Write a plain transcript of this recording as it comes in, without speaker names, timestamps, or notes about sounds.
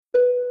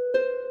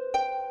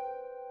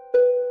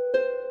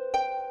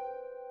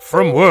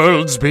from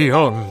worlds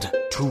beyond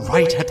to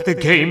right at the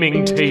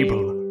gaming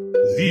table.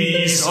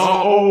 These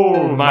are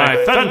all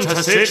my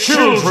fantasy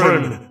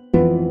children!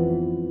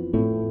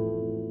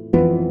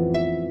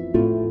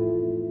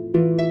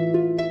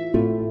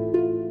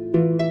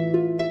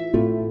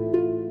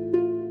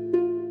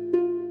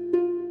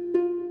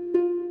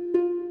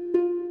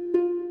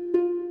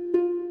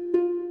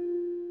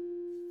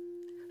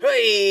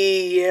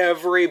 Hey,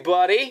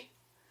 everybody!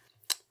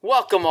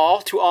 Welcome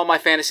all to All My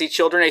Fantasy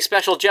Children, a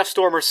special Jeff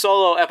Stormer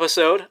solo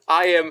episode.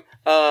 I am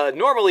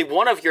normally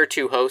one of your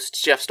two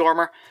hosts, Jeff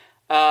Stormer.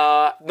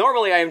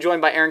 Normally I am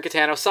joined by Aaron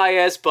Catano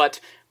Saez,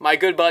 but my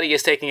good buddy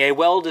is taking a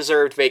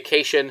well-deserved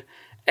vacation.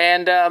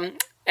 And,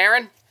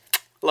 Aaron,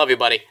 love you,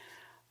 buddy.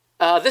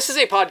 This is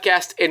a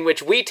podcast in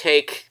which we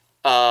take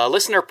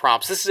listener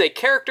prompts. This is a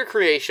character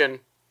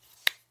creation.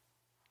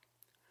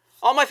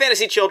 All My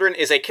Fantasy Children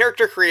is a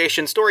character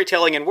creation,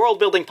 storytelling, and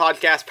world-building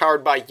podcast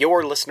powered by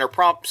your listener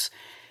prompts.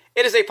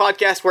 It is a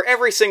podcast where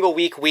every single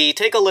week we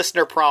take a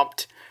listener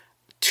prompt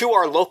to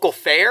our local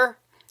fair.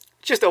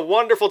 Just a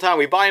wonderful time.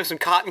 We buy him some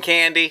cotton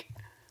candy.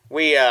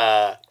 We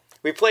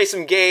play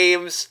some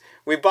games.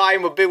 We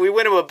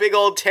win him a big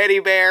old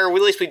teddy bear. At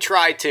least we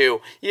try to.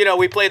 You know,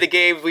 we play the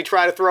games. We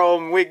try to throw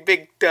him a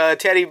big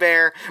teddy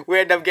bear. We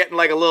end up getting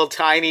like a little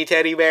tiny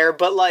teddy bear.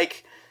 But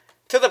like,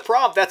 to the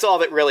prompt, that's all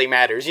that really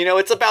matters. You know,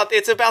 it's about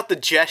the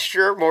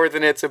gesture more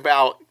than it's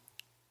about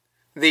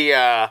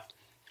the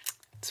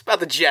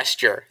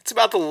gesture. It's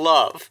about the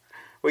love.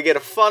 We get a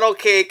funnel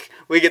cake.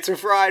 We get some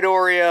fried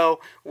Oreo.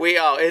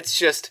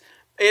 Let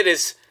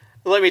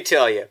me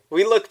tell you,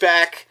 we look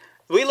back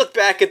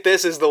at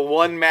this as the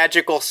one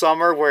magical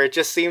summer where it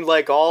just seemed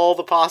like all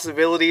the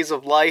possibilities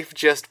of life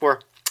just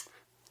were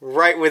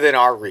right within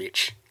our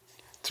reach.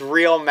 It's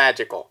real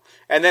magical.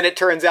 And then it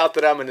turns out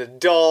that I'm an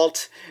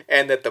adult,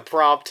 and that the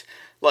prompt,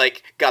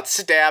 got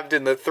stabbed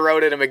in the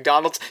throat at a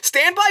McDonald's.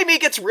 Stand By Me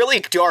gets really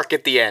dark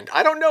at the end.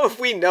 I don't know if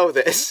we know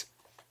this.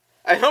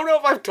 I don't know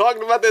if I've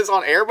talked about this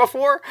on air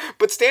before,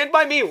 but Stand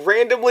By Me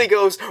randomly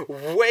goes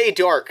way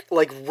dark,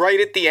 right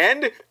at the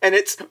end, and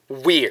it's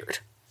weird.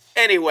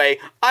 Anyway,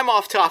 I'm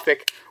off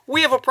topic.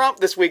 We have a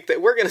prompt this week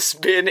that we're going to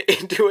spin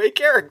into a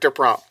character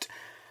prompt.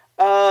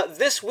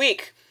 This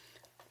week,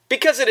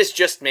 because it is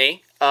just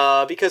me,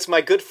 because my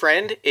good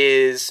friend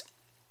is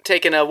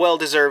taking a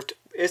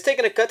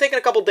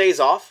couple days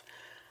off,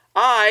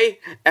 I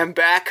am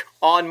back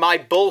on my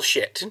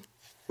bullshit,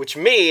 which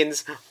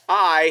means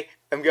I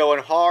am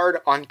going hard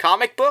on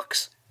comic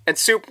books and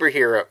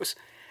superheroes.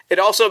 It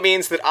also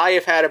means that I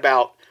have had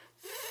about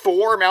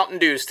 4 Mountain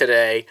Dews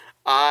today.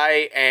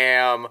 I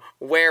am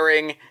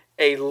wearing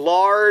a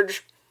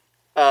large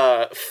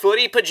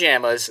footy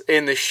pajamas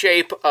in the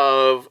shape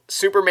of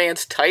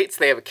Superman's tights.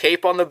 They have a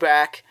cape on the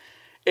back.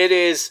 It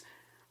has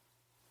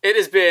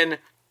been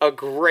a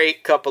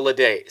great couple of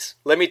days.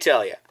 Let me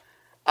tell you,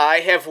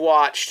 I have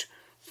watched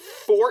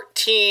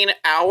 14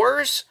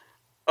 hours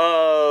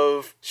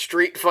of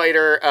Street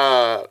Fighter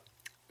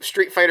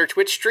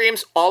Twitch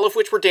streams, all of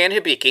which were Dan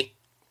Hibiki,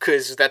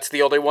 because that's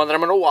the only one that I'm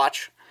going to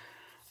watch.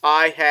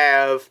 I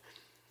have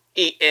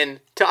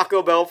eaten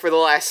Taco Bell for the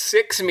last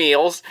 6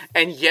 meals,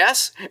 and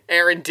yes,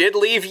 Aaron did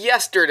leave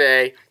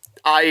yesterday.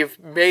 You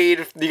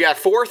got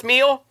 4th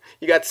meal,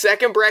 you got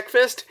 2nd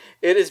breakfast.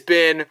 It has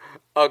been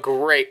a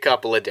great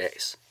couple of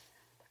days.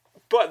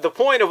 But the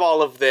point of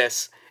all of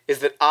this is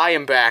that I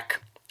am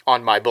back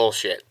on my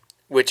bullshit,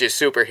 which is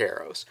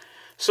superheroes.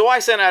 So I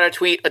sent out a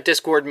tweet, a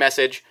Discord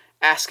message,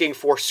 asking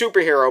for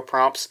superhero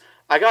prompts.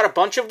 I got a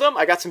bunch of them.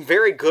 I got some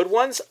very good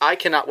ones. I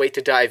cannot wait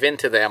to dive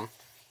into them.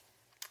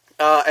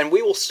 And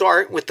we will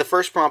start with the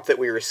first prompt that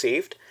we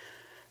received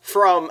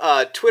from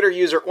Twitter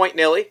user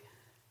Ointnilly,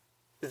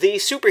 the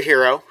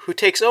superhero who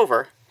takes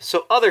over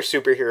so other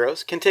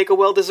superheroes can take a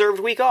well-deserved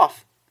week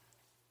off.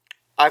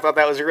 I thought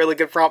that was a really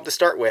good prompt to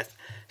start with.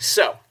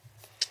 So,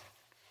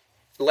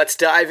 let's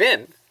dive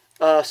in.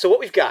 So what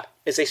we've got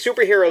is a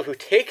superhero who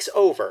takes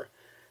over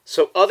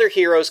so other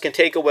heroes can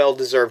take a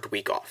well-deserved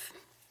week off.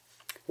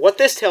 What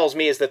this tells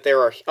me is that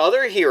there are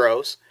other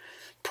heroes,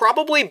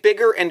 probably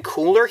bigger and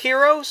cooler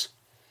heroes,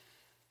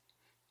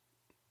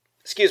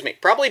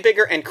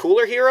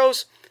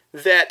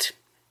 that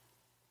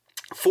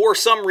for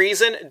some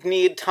reason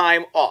need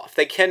time off.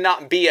 They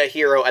cannot be a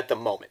hero at the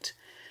moment.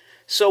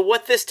 So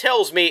what this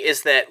tells me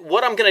is that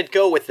what I'm going to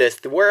go with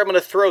this, where I'm going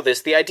to throw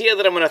this, the idea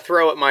that I'm going to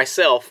throw at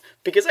myself,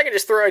 because I can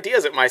just throw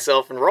ideas at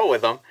myself and roll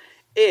with them,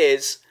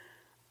 is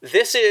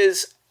this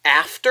is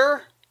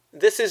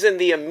in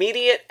the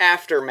immediate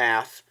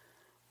aftermath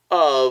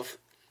of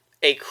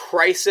a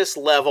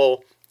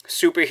crisis-level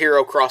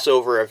superhero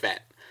crossover event.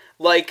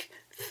 Like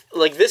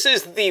this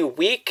is the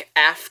week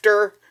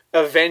after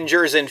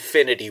Avengers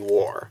Infinity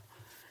War.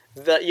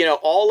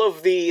 All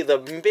of the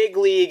big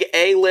league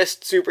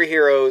A-list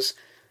superheroes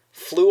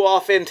flew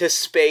off into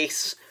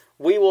space.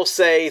 We will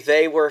say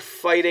they were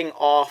fighting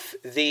off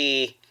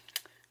the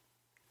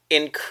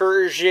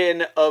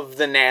incursion of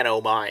the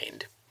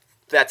Nanomind.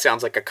 That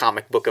sounds like a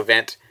comic book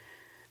event.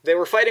 They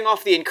were fighting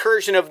off the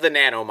incursion of the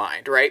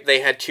Nanomind, right? They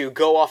had to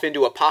go off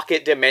into a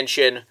pocket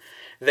dimension.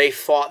 They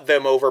fought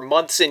them over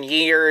months and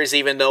years,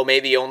 even though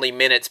maybe only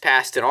minutes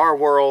passed in our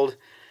world.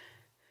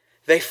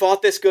 They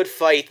fought this good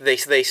fight.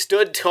 They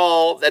stood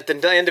tall. At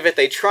the end of it,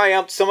 they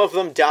triumphed. Some of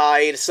them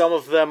died. Some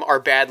of them are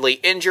badly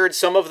injured.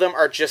 Some of them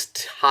are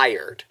just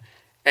tired.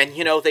 And,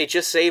 they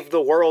just saved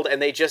the world,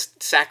 and they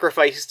just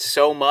sacrificed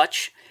so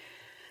much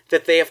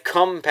that they have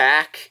come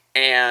back,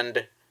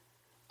 and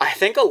I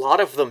think a lot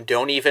of them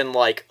don't even,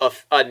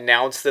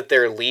 announce that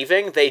they're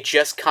leaving. They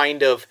just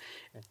kind of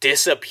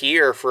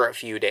disappear for a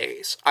few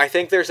days. I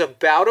think there's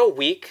about a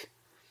week.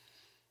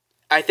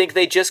 I think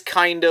they just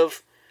kind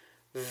of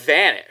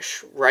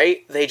vanish,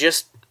 right? They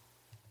just,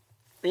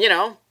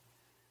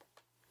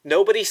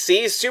 nobody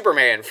sees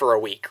Superman for a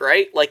week,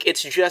 right?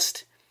 It's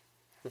just,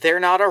 they're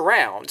not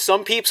around.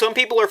 Some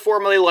people are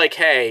formally like,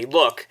 hey,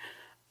 look,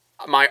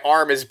 my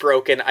arm is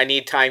broken, I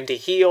need time to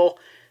heal.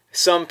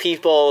 Some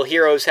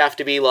heroes have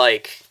to be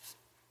like,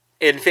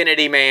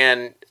 Infinity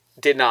Man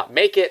did not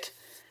make it.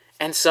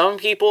 And some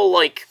people,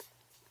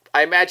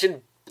 I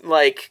imagine,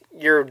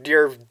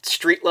 your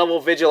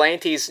street-level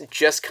vigilantes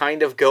just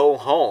kind of go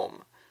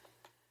home.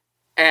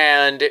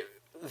 And,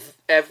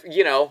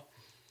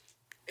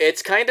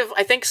 it's kind of,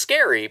 I think,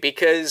 scary,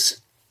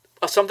 because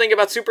something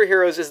about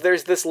superheroes is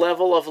there's this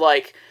level of,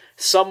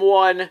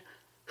 someone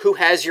who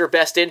has your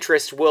best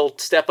interest will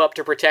step up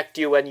to protect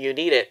you when you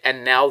need it,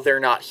 and now they're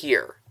not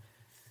here.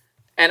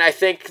 And I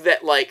think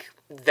that,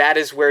 that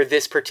is where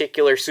this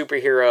particular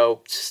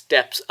superhero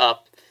steps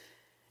up.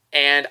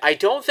 And I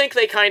don't think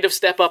they kind of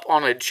step up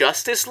on a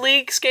Justice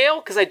League scale,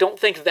 because I don't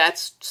think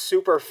that's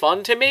super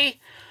fun to me.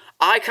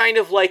 I kind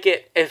of like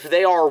it if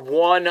they are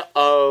one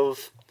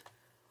of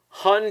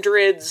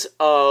hundreds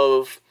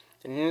of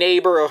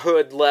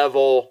neighborhood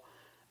level,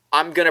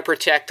 I'm gonna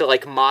protect,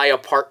 my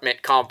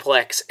apartment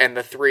complex and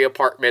the 3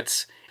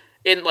 apartments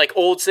in,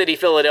 Old City,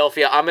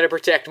 Philadelphia. I'm gonna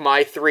protect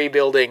my 3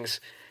 buildings,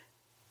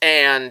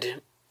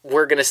 and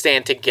we're gonna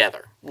stand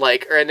together.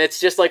 And it's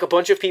just, a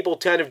bunch of people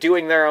kind of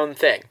doing their own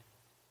thing.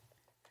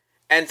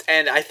 And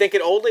I think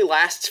it only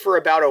lasts for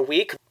about a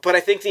week, but I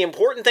think the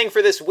important thing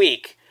for this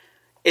week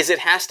is it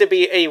has to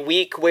be a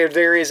week where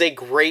there is a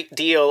great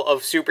deal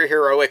of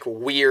superheroic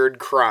weird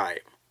crime.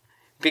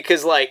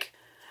 Because,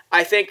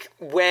 I think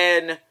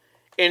when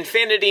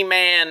Infinity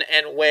Man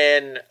and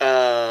when,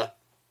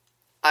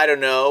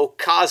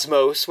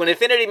 Cosmos, when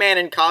Infinity Man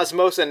and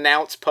Cosmos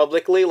announce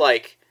publicly,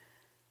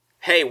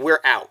 hey,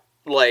 we're out.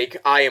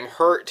 I am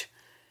hurt.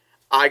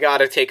 I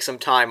gotta take some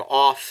time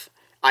off.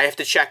 I have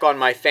to check on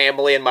my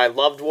family and my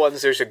loved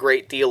ones. There's a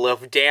great deal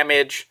of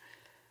damage.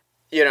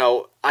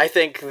 I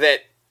think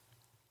that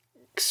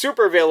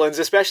supervillains,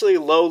 especially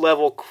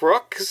low-level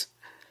crooks,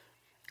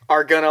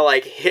 are gonna,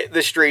 hit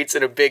the streets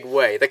in a big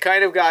way. The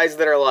kind of guys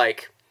that are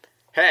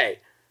hey,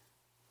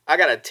 I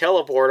got a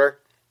teleporter.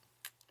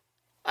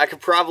 I could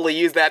probably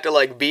use that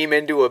to, beam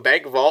into a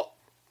bank vault.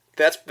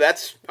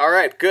 That's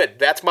alright, good.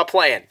 That's my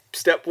plan.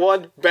 Step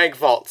 1, bank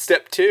vault.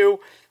 Step 2,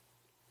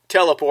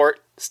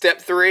 teleport. Step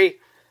 3,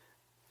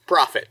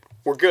 profit.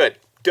 We're good.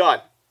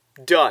 Done.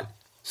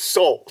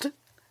 Sold.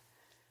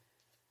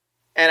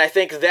 And I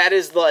think that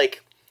is,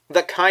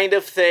 the kind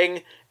of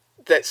thing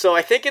that... So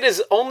I think it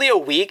is only a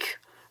week,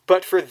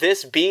 but for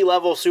this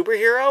B-level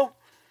superhero,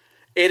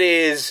 it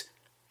is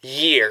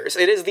years.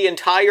 It is the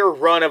entire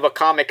run of a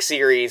comic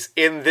series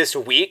in this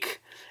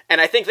week,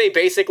 and I think they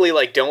basically,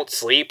 don't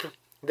sleep.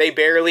 They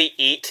barely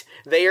eat.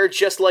 They are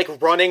just,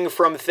 running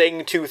from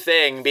thing to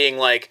thing, being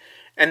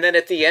and then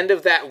at the end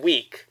of that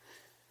week...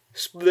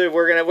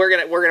 We're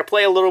gonna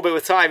play a little bit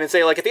with time and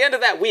say, at the end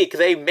of that week,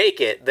 they make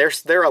it.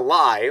 They're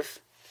alive.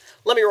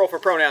 Let me roll for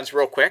pronouns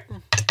real quick.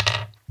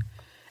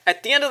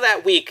 At the end of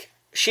that week,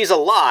 she's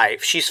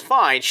alive. She's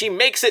fine. She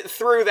makes it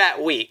through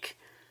that week.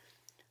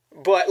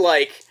 But,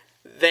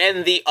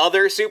 then the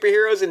other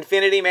superheroes,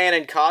 Infinity Man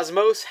and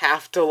Cosmos,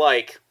 have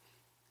to,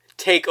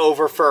 take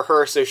over for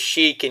her so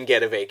she can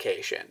get a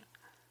vacation.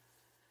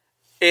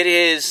 It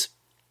is...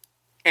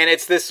 And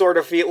it's this sort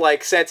of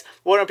sense...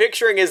 What I'm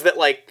picturing is that,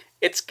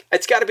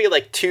 it's got to be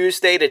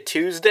Tuesday to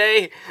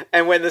Tuesday,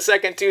 and when the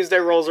second Tuesday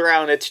rolls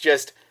around, it's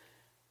just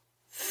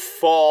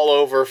fall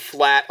over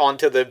flat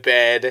onto the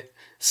bed,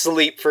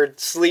 sleep for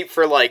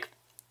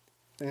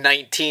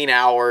 19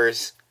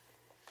 hours,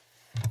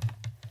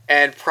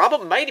 and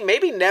probably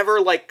maybe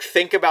never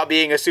think about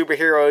being a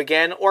superhero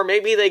again, or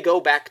maybe they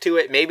go back to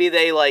it. Maybe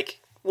they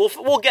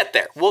we'll get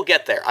there. We'll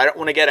get there. I don't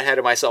want to get ahead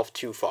of myself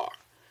too far.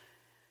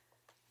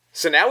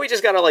 So now we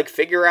just gotta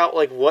figure out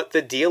what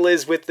the deal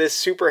is with this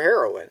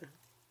superheroine.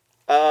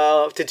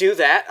 To do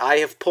that, I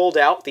have pulled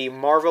out the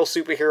Marvel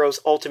Superheroes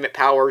Ultimate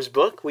Powers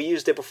book. We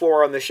used it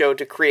before on the show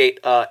to create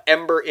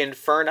Ember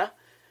Inferna,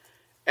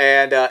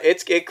 and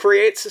it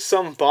creates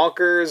some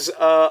bonkers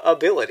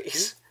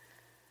abilities.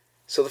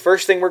 So the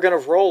first thing we're gonna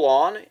roll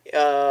on,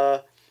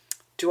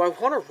 do I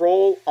want to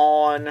roll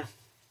on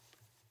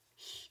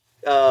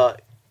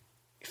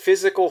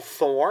physical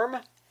form?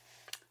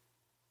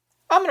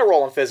 I'm going to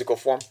roll on physical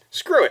form.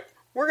 Screw it.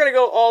 We're going to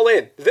go all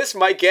in. This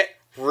might get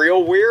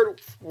real weird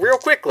real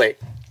quickly.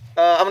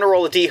 I'm going to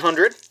roll a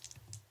D100.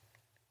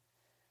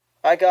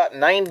 I got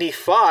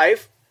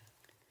 95.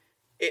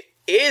 It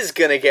is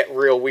gonna get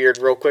real weird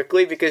real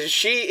quickly because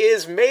she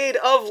is made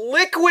of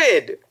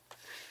liquid.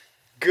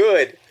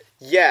 Good.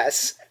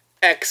 Yes.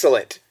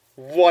 Excellent.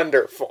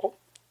 Wonderful.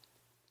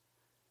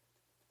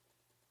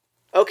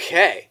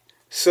 Okay.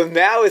 So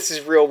now this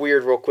is real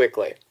weird real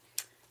quickly.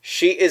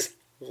 She is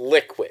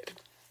liquid.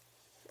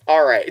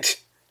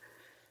 Alright.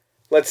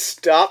 Let's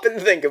stop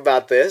and think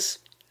about this.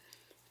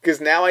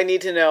 Because now I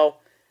need to know...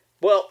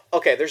 Well,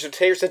 okay, there's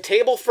a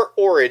table for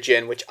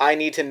origin, which I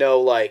need to know,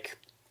 like...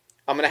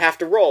 I'm going to have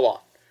to roll on.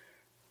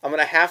 I'm going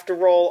to have to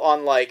roll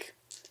on, like...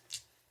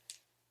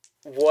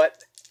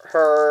 What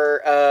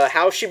her...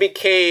 how she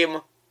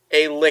became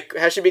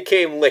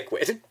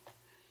liquid.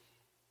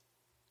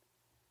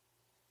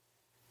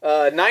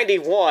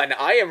 91.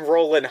 I am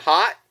rolling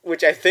hot,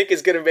 which I think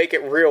is going to make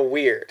it real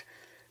weird.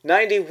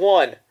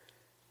 91.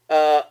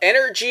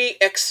 Energy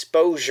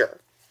exposure.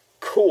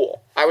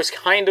 Cool. I was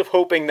kind of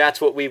hoping that's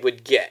what we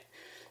would get.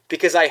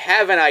 Because I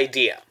have an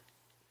idea.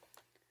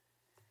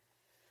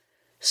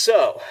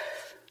 So,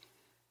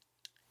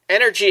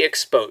 energy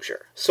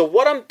exposure. So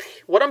what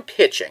I'm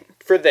pitching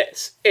for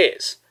this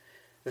is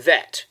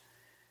that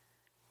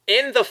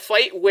in the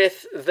fight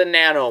with the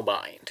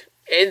Nanomind,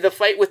 in the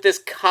fight with this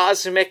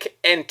cosmic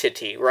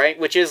entity, right?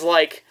 Which is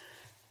like,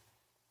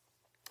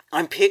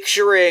 I'm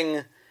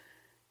picturing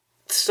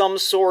some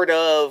sort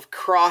of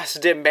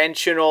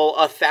cross-dimensional,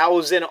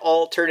 1,000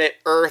 alternate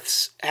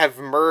Earths have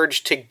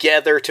merged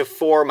together to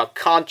form a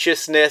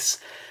consciousness.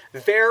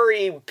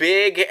 Very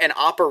big and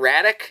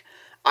operatic.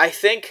 I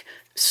think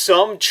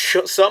some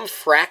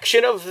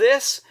fraction of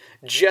this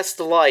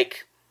just,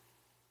 like,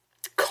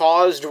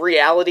 caused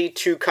reality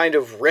to kind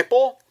of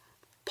ripple,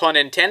 pun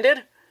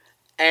intended,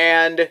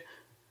 and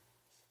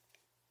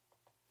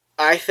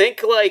I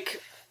think,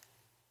 like,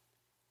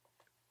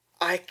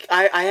 I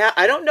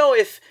don't know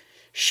if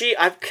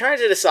I'm trying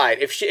to decide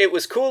if it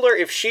was cooler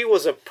if she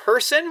was a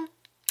person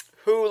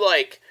who,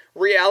 like,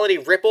 reality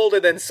rippled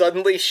and then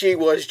suddenly she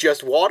was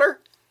just water,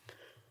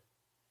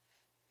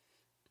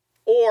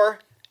 or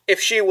if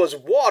she was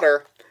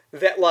water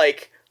that,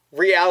 like,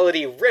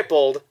 reality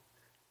rippled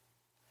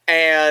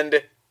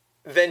and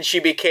then she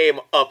became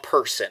a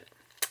person.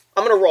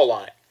 I'm gonna roll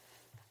on it.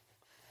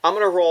 I'm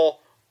gonna roll.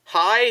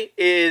 High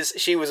is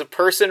she was a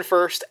person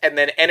first and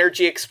then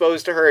energy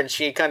exposed to her and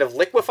she kind of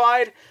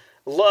liquefied.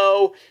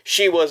 Low,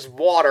 she was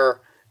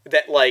water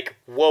that, like,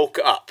 woke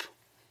up.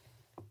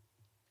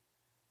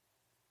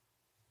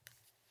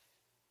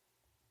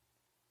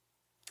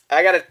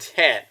 I got a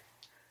 10.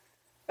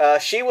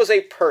 She was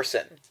a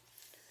person.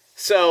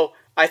 So,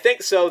 I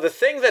think so. The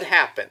thing that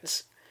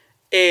happens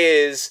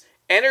is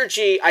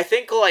energy, I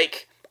think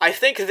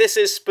this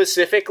is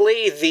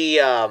specifically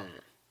the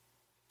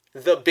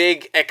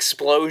big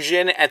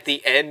explosion at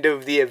the end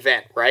of the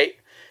event, right?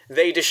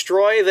 They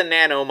destroy the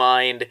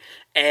Nanomind,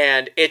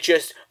 and it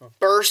just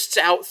bursts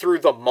out through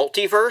the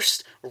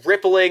multiverse,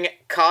 rippling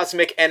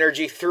cosmic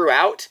energy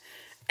throughout,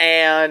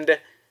 and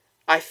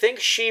I think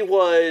she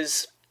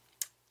was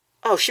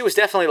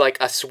definitely, like,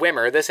 a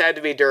swimmer. This had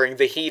to be during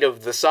the heat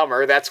of the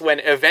summer. That's when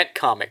event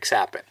comics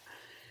happen.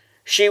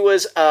 She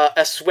was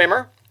a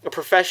swimmer,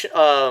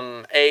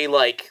 a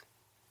like,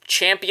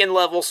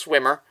 champion-level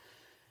swimmer,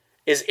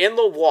 is in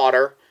the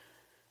water,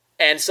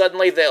 and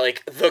suddenly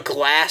the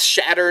glass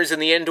shatters in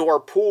the indoor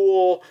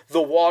pool,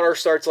 the water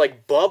starts,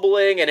 like,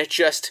 bubbling, and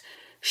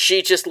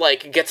she just,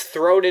 like, gets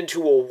thrown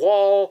into a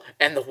wall,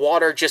 and the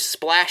water just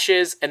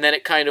splashes, and then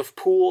it kind of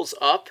pools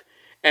up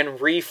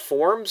and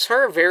reforms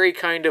her, very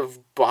kind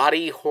of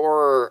body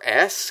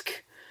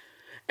horror-esque.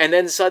 And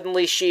then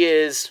suddenly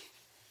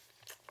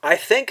I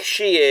think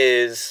she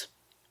is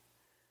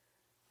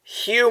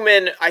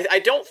human.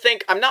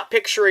 I'm not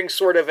picturing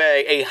sort of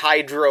a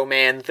Hydro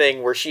Man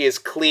thing where she is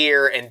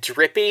clear and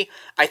drippy.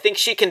 I think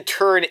she can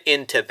turn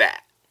into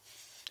that,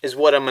 is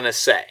what I'm gonna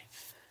say.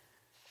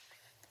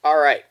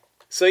 Alright.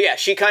 So yeah,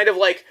 she kind of,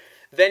 like,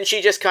 then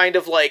she just kind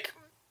of, like,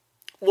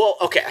 well,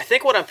 okay, I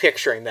think what I'm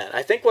picturing then,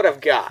 I think what I've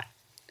got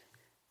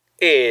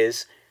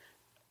is,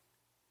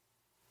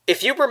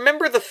 if you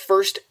remember the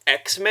first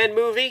X-Men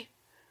movie,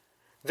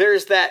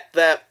 there's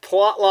that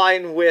plot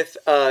line with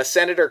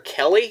Senator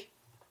Kelly,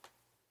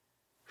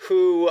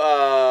 who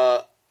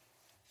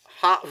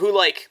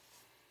like,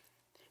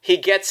 he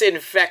gets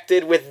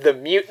infected with the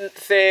mutant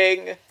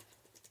thing,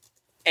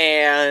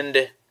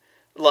 and,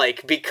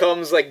 like,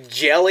 becomes, like,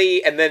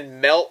 jelly, and then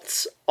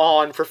melts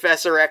on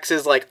Professor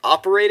X's, like,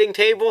 operating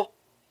table.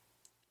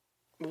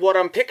 What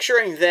I'm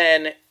picturing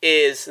then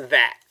is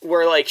that,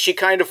 where, like, she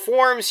kind of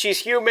forms, she's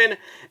human,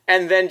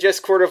 and then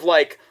just sort of,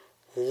 like,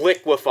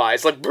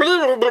 liquefies, like,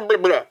 blah, blah, blah,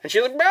 blah, and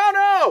she's like,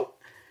 no!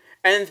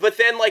 But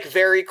then, like,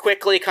 very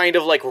quickly kind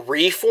of, like,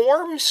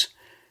 reforms,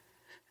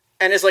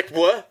 and is like,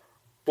 what?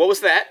 What was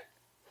that?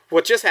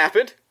 What just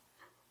happened?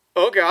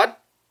 Oh, God.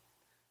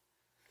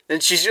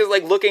 And she's just,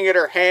 like, looking at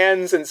her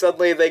hands, and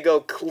suddenly they go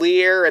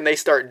clear, and they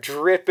start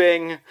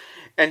dripping,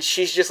 and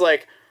she's just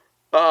like,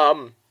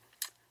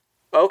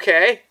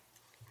 okay,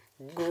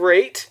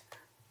 great,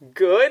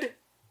 good,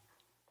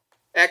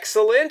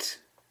 excellent,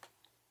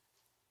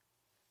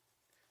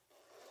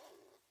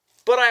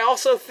 But I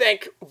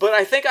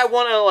think I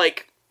want to,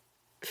 like,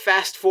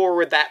 fast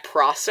forward that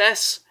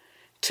process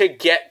to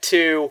get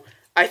to,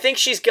 I think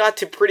she's got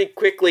to pretty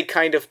quickly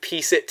kind of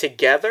piece it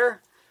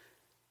together.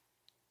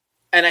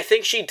 And I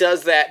think she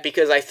does that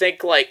because I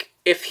think, like,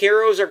 if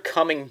heroes are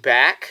coming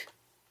back,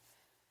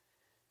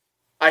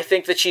 I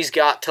think that she's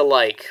got to,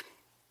 like,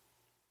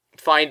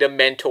 find a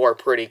mentor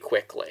pretty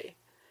quickly.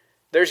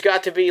 There's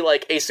got to be,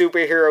 like, a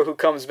superhero who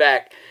comes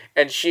back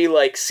and she,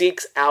 like,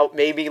 seeks out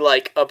maybe,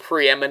 like, a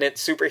preeminent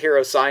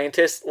superhero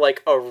scientist,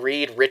 like a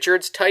Reed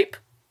Richards type,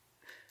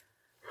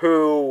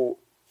 who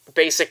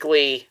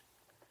basically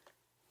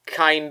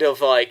kind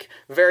of, like,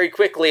 very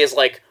quickly is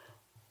like,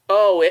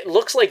 oh, it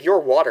looks like you're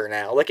water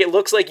now. Like, it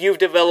looks like you've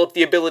developed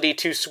the ability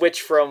to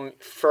switch from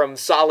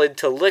solid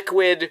to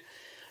liquid.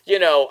 You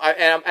know,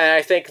 and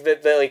I think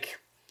that, this,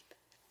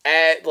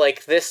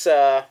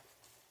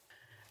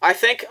 I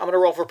think I'm going to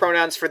roll for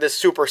pronouns for this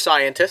super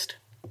scientist.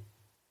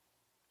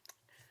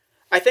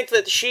 I think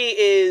that she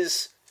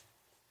is...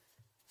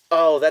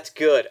 Oh, that's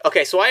good.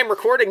 Okay, so I am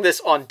recording this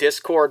on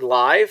Discord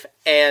live,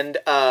 and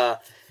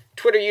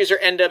Twitter user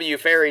NW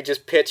Ferry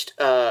just pitched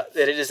that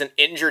it is an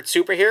injured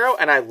superhero,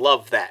 and I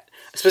love that.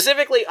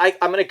 Specifically, I'm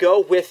going to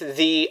go with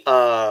the...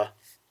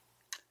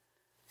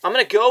 I'm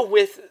going to go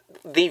with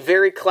the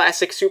very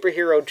classic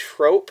superhero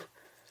trope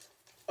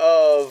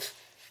of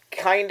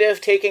kind of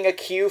taking a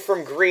cue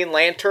from Green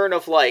Lantern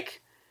of,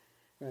 like,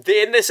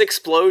 in this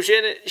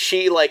explosion,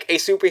 she, like, a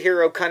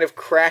superhero kind of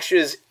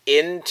crashes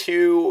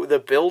into the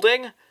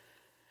building,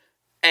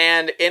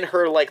 and in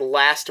her, like,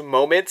 last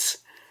moments,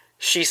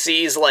 she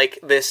sees, like,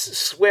 this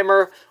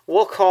swimmer.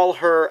 We'll call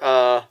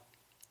her,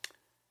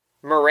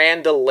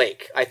 Miranda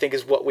Lake, I think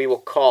is what we will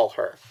call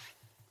her.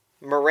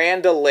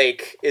 Miranda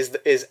Lake is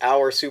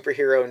our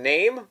superhero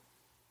name.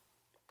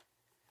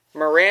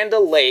 Miranda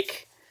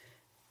Lake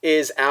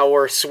is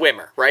our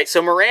swimmer, right?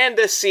 So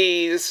Miranda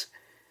sees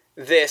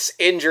this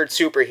injured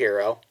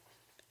superhero,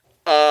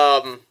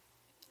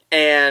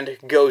 and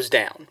goes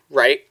down,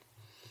 right?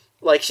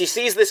 Like, she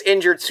sees this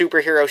injured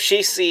superhero,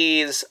 she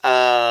sees,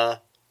 we'll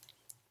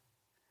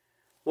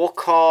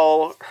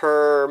call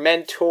her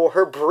mentor,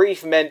 her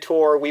brief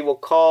mentor, we will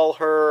call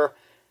her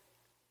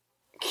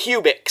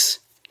Cubix.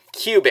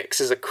 Cubix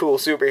is a cool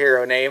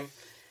superhero name.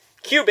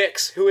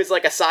 Cubix, who is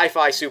like a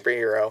sci-fi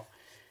superhero.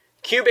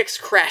 Cubix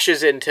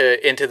crashes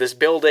into this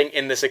building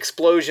in this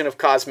explosion of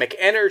cosmic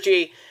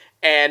energy,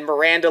 and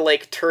Miranda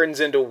Lake turns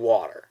into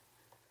water.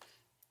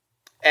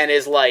 And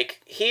is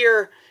like,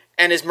 here,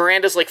 and as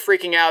Miranda's like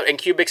freaking out, and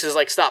Cubix is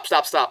like, stop.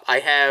 I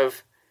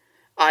have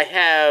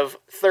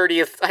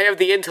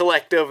the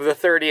intellect of the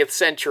 30th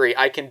century.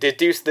 I can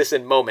deduce this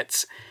in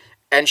moments.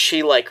 And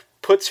she, like,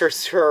 puts her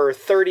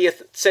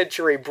 30th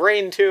century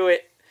brain to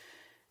it,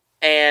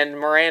 and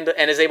Miranda,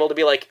 and is able to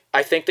be like,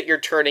 I think that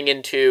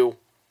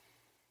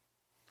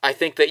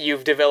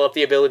you've developed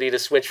the ability to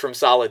switch from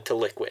solid to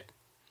liquid.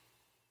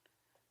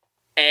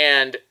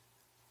 And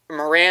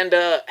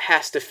Miranda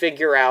has to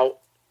figure out,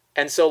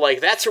 and so,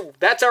 like,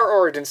 that's our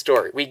origin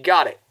story. We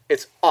got it.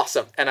 It's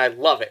awesome, and I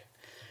love it.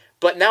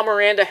 But now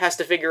Miranda has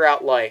to figure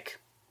out, like,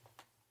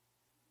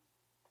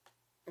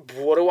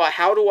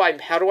 how do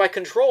I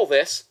control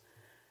this?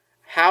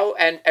 How,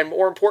 and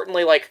more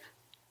importantly, like,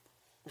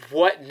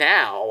 what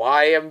now?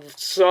 I am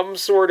some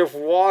sort of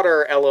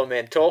water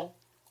elemental.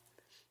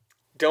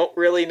 Don't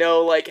really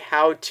know, like,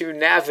 how to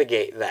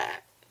navigate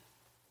that.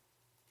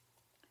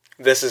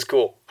 This is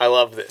cool. I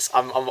love this.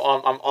 I'm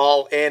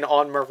all in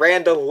on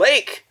Miranda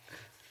Lake.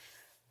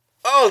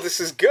 Oh, this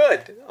is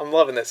good. I'm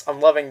loving this.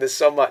 I'm loving this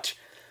so much.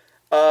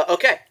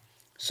 Okay.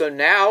 So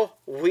now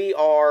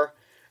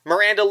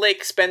Miranda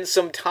Lake spends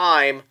some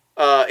time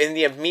in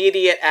the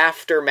immediate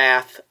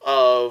aftermath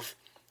of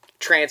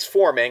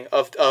transforming,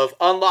 of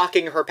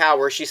unlocking her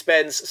power. She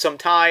spends some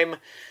time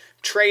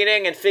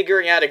training and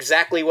figuring out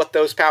exactly what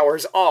those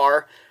powers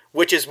are,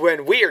 which is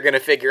when we are going to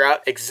figure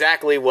out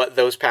exactly what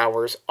those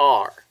powers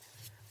are.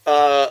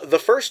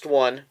 The first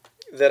one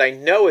that I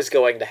know is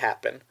going to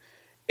happen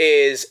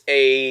is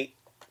a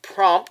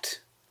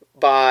prompt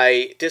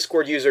by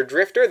Discord user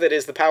Drifter that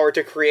is the power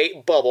to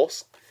create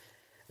bubbles,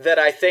 that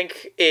I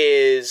think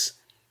is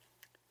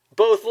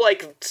both,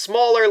 like,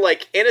 smaller,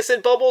 like,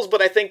 innocent bubbles,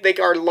 but I think they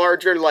are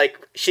larger,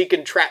 like, she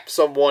can trap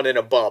someone in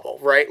a bubble,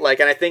 right? Like,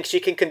 and I think she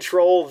can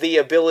control the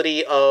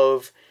ability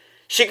of,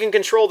 she can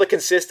control the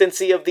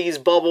consistency of these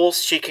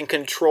bubbles, she can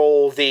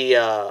control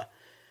the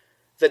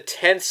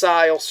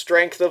tensile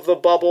strength of the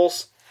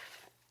bubbles,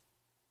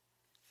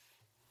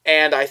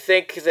 and I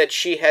think that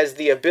she has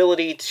the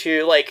ability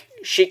to, like,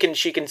 she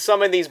can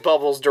summon these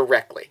bubbles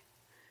directly,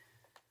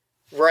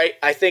 right?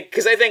 I think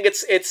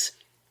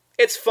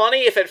it's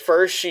funny if at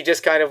first she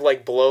just kind of,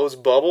 like, blows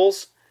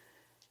bubbles,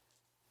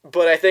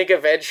 but I think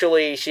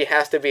eventually she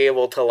has to be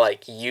able to,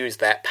 like, use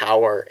that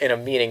power in a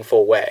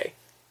meaningful way.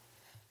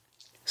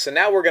 So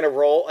now we're going to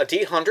roll a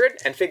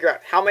d100 and figure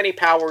out how many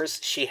powers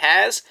she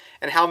has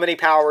and how many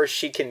powers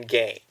she can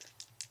gain.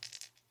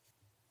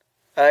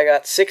 I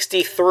got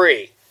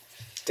 63.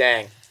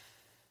 Dang.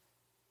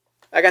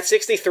 I got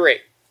 63.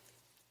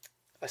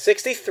 A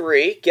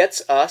 63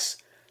 gets us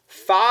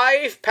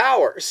 5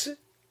 powers.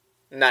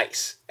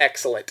 Nice.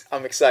 Excellent.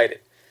 I'm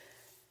excited.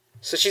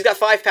 So she's got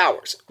 5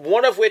 powers,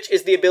 one of which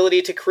is the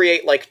ability to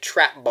create, like,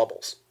 trap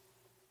bubbles.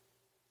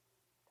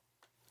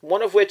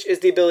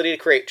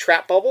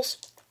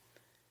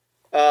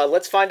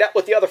 Let's find out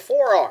what the other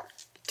 4 are.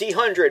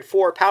 D100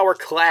 for power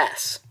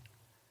class.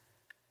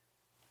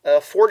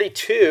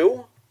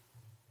 42.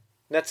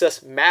 That's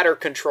us matter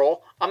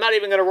control. I'm not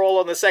even going to roll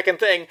on the second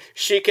thing.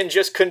 She can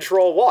just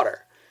control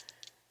water.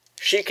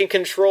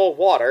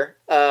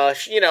 I'm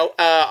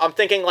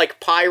thinking like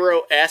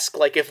Pyro-esque.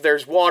 Like if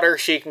there's water,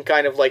 she can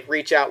kind of like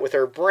reach out with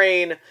her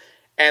brain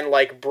and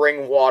like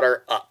bring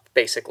water up,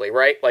 basically,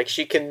 right? Like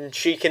she can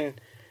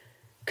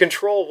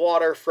control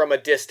water from a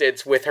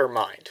distance with her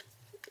mind.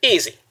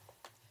 Easy.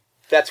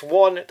 That's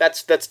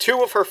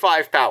 2 of her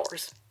 5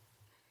 powers.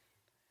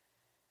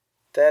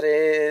 That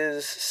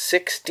is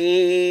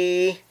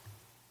 60...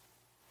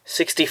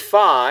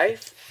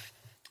 65.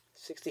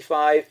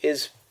 65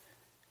 is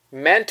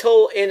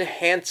mental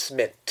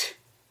enhancement.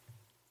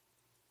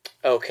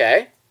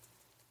 Okay.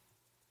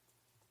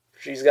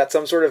 She's got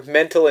some sort of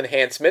mental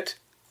enhancement.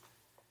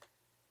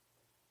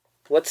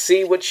 Let's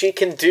see what she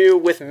can do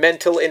with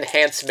mental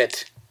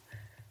enhancement.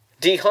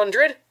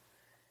 D100.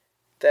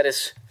 That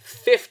is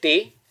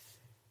 50.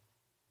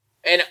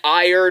 An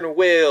iron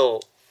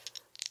will.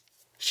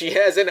 She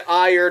has an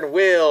iron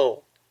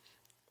will.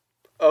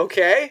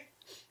 Okay.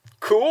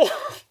 Cool.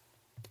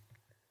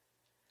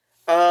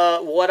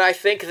 What I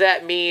think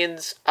that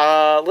means,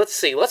 let's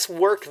see. Let's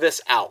work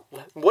this out.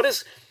 What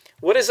is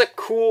a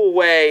cool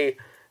way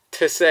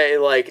to say,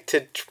 like,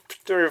 to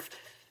sort of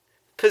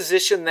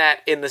position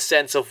that in the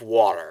sense of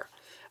water?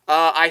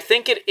 I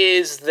think it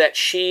is that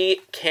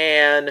she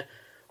can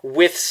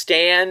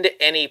withstand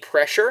any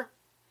pressure.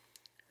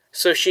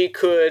 So she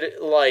could,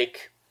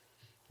 like,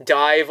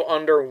 dive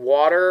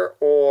underwater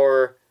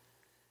or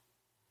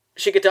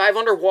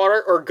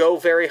go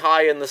very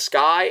high in the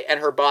sky,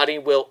 and her body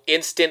will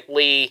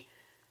instantly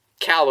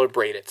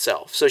calibrate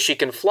itself. So she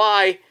can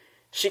fly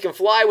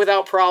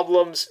without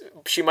problems.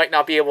 She might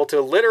not be able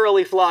to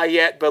literally fly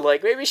yet, but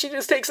like maybe she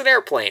just takes an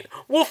airplane.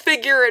 We'll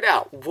figure it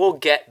out. We'll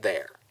get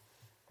there.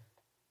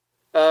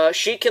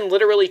 She can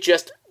literally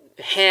just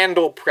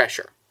handle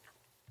pressure.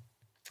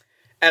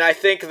 And I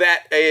think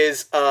that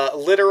is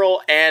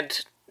literal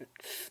and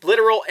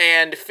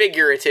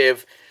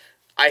figurative.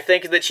 I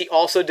think that she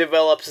also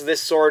develops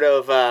this sort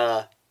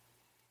of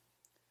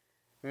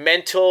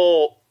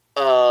mental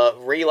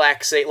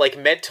relaxation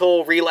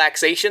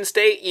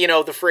state. You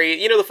know the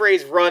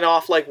phrase "run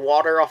off like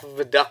water off of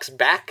a duck's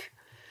back."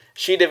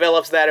 She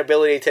develops that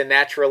ability to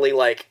naturally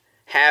like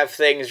have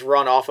things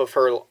run off of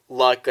her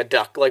like a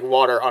duck, like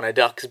water on a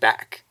duck's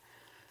back.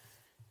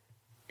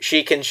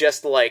 She can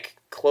just like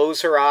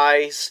close her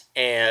eyes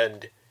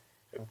and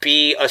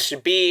be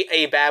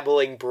a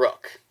babbling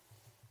brook.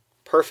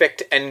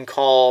 Perfect and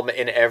calm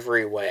in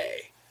every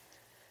way.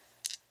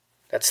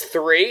 That's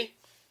 3.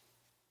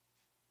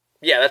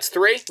 Yeah, that's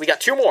 3. We got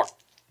 2 more.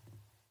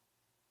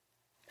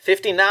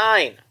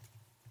 59.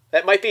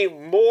 That might be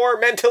more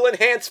mental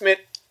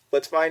enhancement.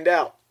 Let's find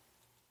out.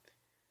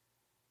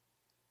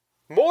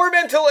 More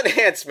mental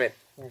enhancement.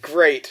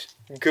 Great.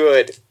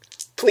 Good.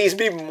 Please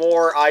be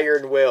more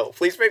iron will.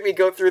 Please make me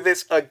go through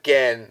this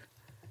again.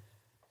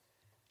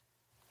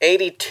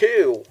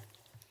 82.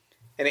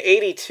 And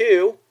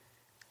 82...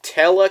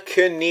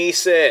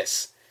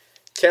 telekinesis.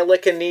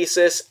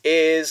 Telekinesis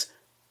is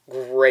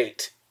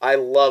great. I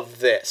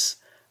love this.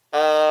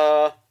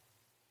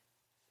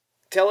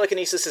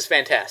 Telekinesis is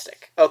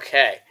fantastic.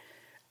 Okay.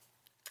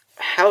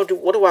 How do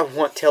I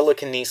want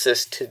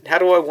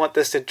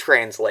this to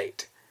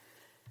translate?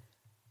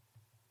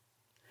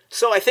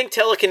 So I think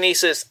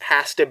telekinesis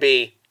has to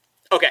be...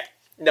 Okay.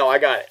 No, I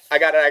got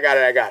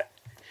it.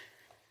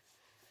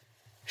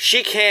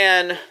 She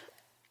can...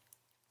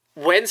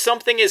 When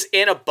something is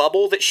in a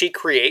bubble that she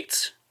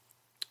creates,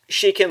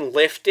 she can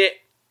lift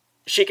it.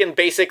 She can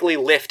basically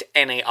lift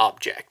any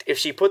object. If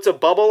she puts a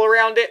bubble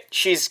around it,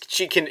 she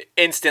can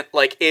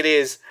it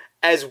is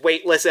as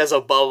weightless as a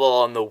bubble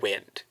on the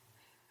wind.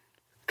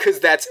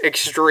 'Cause that's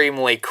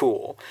extremely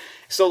cool.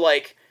 So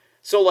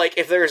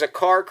if there's a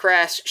car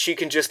crash, she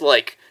can just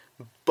like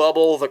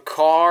bubble the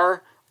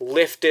car,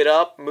 lift it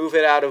up, move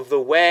it out of the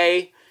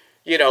way.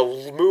 You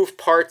know, move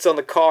parts on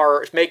the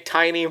car, make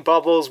tiny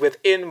bubbles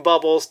within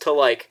bubbles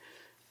to,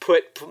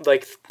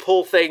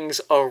 pull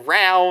things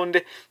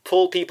around,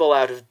 pull people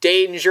out of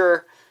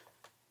danger.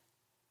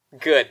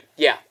 Good,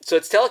 yeah. So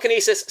it's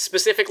telekinesis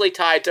specifically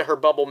tied to her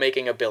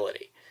bubble-making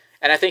ability.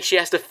 And I think she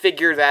has to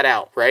figure that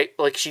out, right?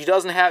 Like, she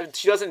doesn't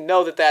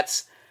know that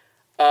that's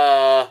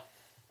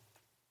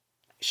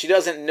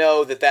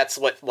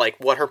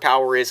what her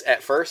power is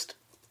at first.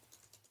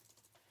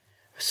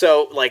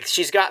 So,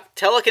 she's got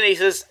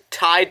telekinesis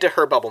tied to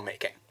her bubble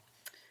making.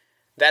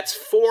 That's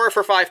 4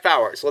 for 5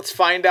 powers. Let's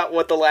find out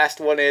what the last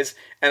one is,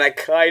 and I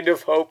kind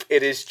of hope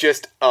it is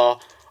just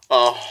hope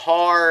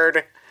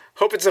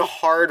it's a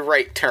hard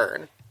right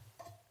turn.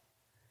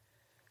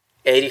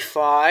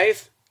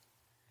 85.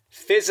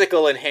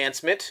 Physical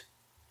enhancement.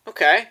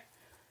 Okay.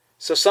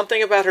 So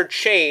something about her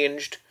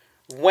changed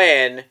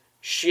when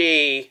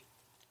she...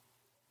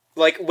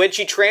 Like, when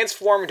she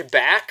transformed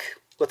back.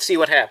 Let's see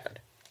what happened.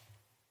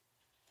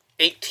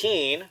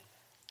 18.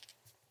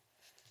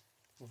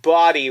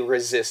 Body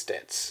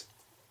resistance.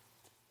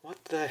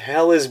 What the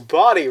hell is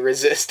body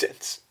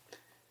resistance?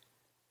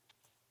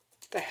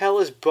 What the hell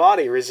is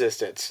body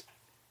resistance?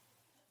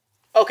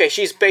 Okay,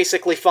 she's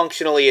basically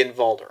functionally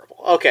invulnerable.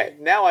 Okay,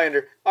 now I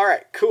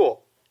Alright,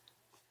 cool.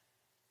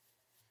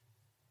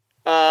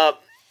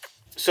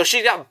 So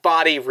she's got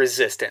body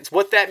resistance.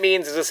 What that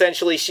means is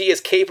essentially she is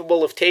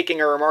capable of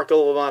taking a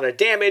remarkable amount of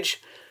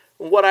damage.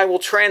 What I will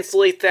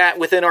translate that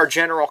within our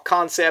general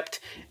concept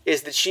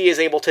is that she is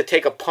able to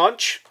take a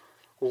punch,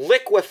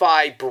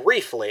 liquefy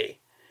briefly,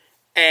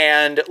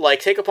 and, like,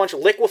 take a punch,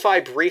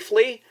 liquefy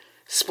briefly,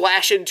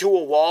 splash into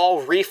a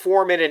wall,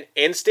 reform in an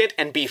instant,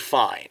 and be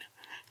fine.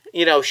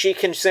 You know, she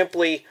can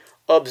simply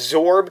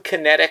absorb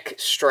kinetic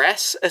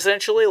stress,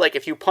 essentially. Like,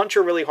 if you punch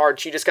her really hard,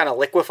 she just kind of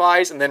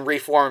liquefies and then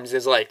reforms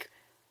as, like,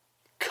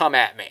 come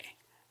at me.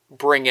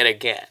 Bring it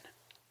again.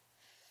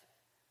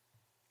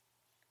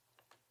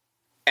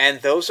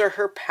 And those are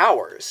her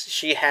powers.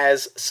 She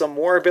has some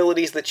more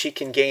abilities that she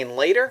can gain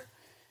later.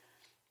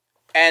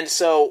 And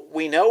so,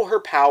 we know her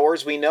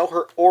powers, we know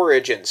her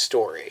origin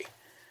story.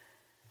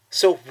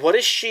 So, what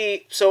is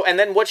she... So, and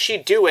then what's she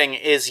doing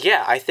is,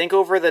 yeah, I think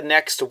over the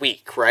next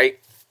week, right?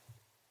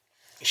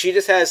 She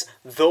just has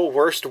the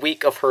worst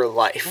week of her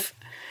life.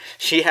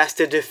 She has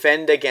to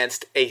defend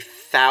against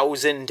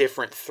 1,000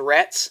 different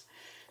threats.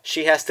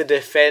 She has to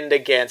defend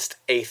against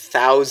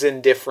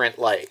 1,000 different,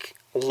 like,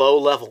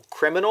 low-level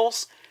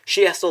criminals.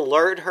 She has to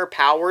learn her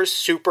powers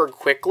super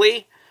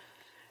quickly.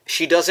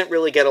 She doesn't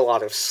really get a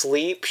lot of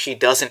sleep. She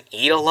doesn't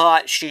eat a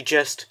lot. She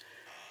just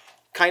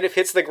kind of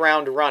hits the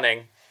ground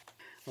running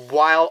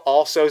while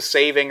also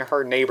saving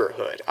her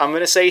neighborhood. I'm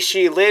going to say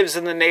she lives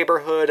in the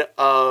neighborhood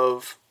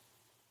of...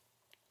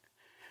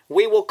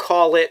 We will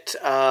call it,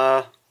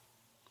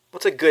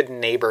 what's a good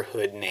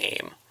neighborhood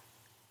name?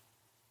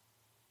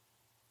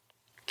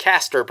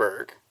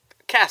 Casterburg.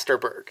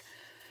 Casterburg.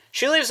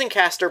 She lives in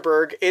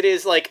Casterburg. It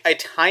is like a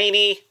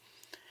tiny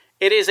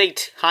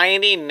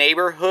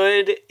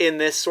neighborhood in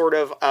this sort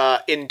of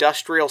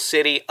industrial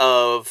city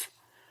of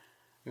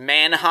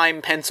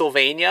Mannheim,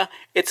 Pennsylvania.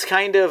 It's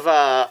kind of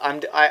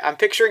I'm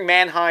picturing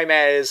Mannheim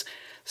as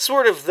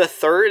sort of the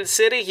third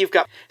city. You've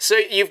got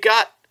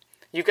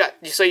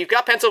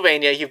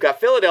Pennsylvania, you've got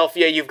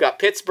Philadelphia, you've got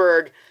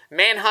Pittsburgh.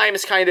 Mannheim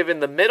is kind of in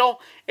the middle.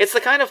 It's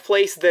the kind of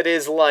place that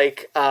is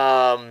like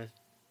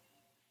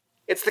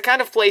it's the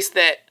kind of place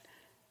that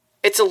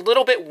it's a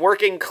little bit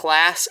working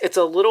class. It's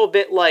a little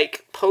bit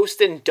like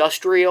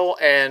post-industrial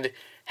and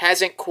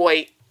hasn't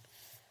quite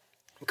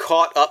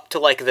caught up to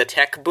like the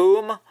tech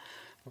boom.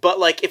 But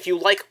like if you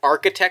like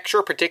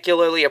architecture,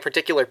 particularly a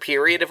particular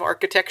period of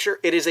architecture,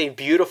 it is a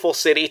beautiful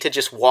city to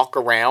just walk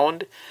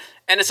around.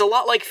 And it's a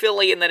lot like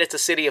Philly in that it's a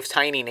city of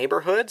tiny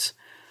neighborhoods,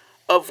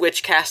 of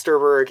which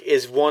Casterburg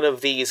is one of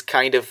these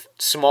kind of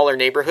smaller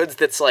neighborhoods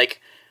that's like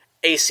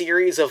a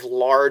series of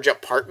large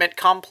apartment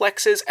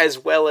complexes as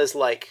well as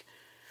like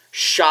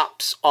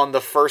shops on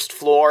the first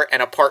floor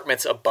and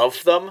apartments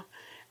above them.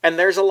 And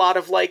there's a lot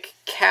of like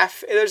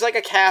there's like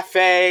a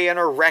cafe and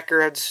a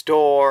record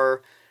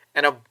store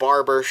and a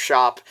barber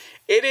shop.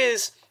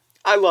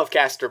 I love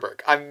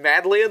Casterburg. I'm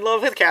madly in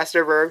love with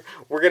Casterburg.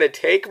 We're going to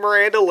take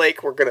Miranda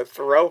Lake, we're going to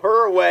throw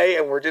her away,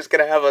 and we're just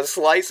going to have a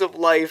slice of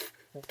life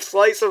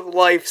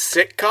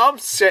sitcom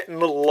set in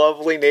the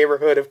lovely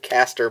neighborhood of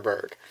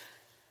Casterburg.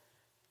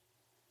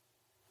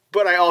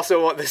 But I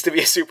also want this to be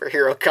a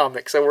superhero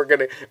comic, so we're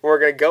gonna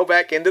go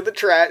back into the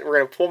trash. We're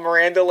gonna pull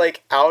Miranda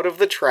Lake out of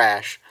the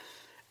trash,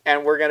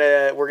 and we're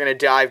gonna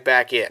dive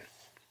back in,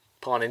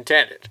 pun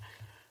intended.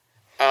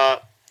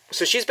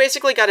 So she's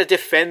basically got to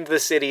defend the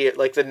city,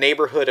 like the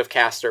neighborhood of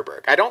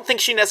Casterburg. I don't think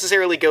she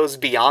necessarily goes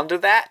beyond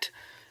that.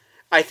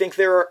 I think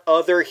there are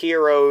other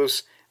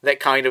heroes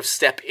that kind of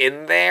step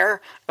in there.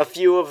 A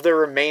few of the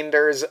remaining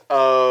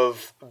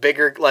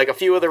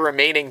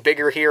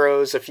bigger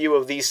heroes, a few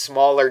of these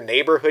smaller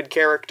neighborhood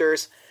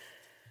characters.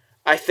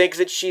 I think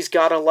that she's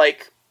got to,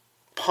 like,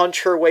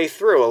 punch her way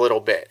through a little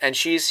bit. And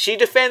she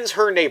defends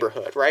her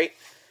neighborhood, right?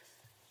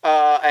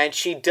 And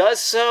she does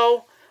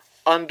so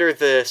under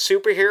the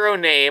superhero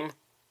name,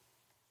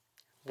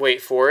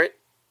 wait for it,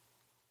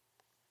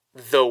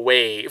 The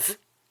Wave.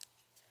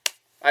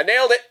 I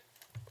nailed it,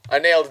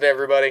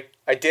 everybody.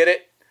 I did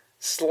it.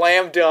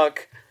 Slam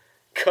dunk.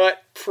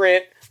 Cut,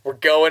 print, we're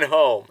going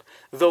home.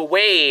 The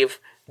Wave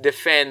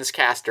defends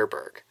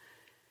Casterburg.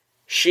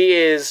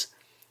 She's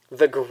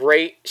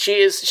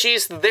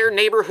their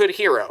neighborhood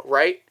hero,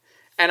 right?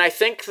 And I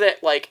think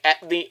that, like,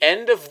 at the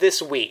end of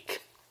this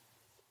week,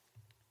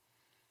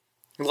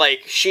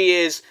 like, she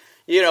is,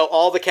 you know,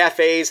 all the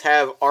cafes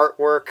have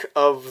artwork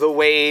of The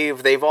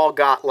Wave. They've all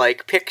got,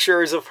 like,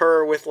 pictures of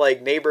her with,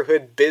 like,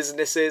 neighborhood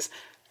businesses.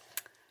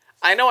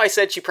 I know I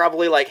said she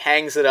probably, like,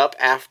 hangs it up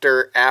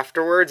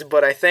afterwards,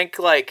 but I think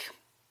that,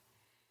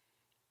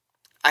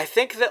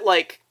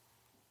 like,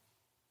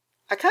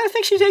 I kind of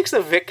think she takes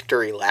a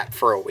victory lap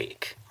for a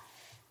week.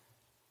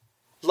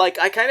 Like,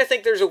 I kind of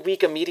think there's a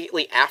week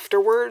immediately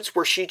afterwards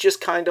where she just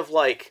kind of,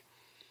 like,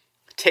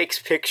 takes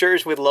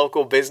pictures with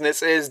local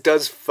businesses,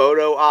 does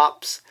photo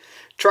ops,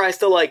 tries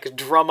to, like,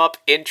 drum up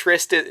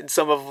interest in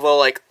some of the,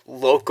 like,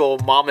 local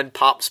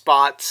mom-and-pop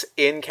spots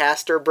in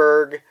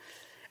Casterburg.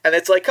 And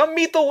it's like, come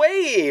meet the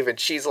wave! And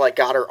she's, like,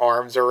 got her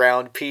arms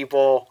around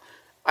people.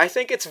 I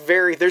think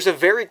there's a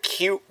very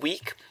cute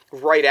week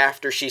right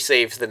after she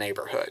saves the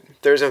neighborhood.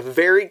 There's a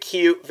very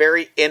cute,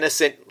 very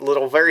innocent,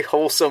 little, very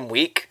wholesome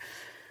week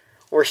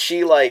where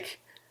she's like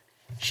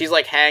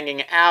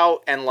hanging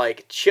out and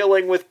like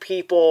chilling with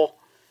people,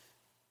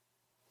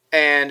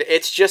 and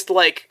it's just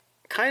like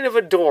kind of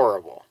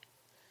adorable.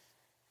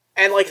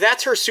 And like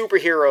that's her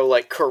superhero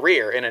like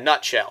career in a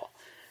nutshell.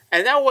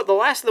 And now the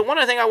one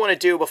other thing I want to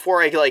do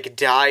before I like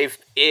dive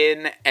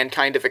in and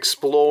kind of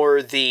explore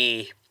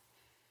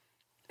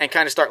and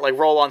kind of start like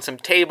roll on some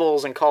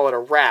tables and call it a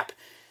wrap.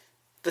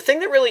 The thing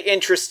that really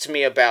interests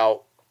me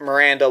about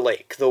Miranda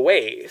Lake, the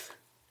Wave,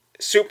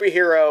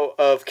 superhero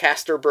of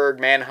Casterburg,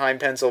 Mannheim,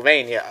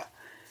 Pennsylvania,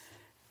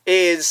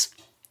 is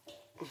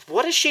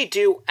what does she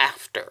do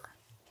after?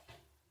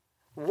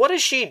 What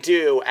does she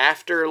do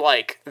after,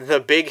 like, the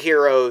big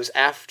heroes,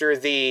 after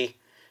the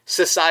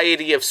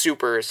Society of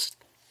Supers,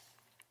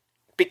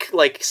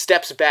 like,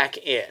 steps back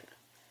in?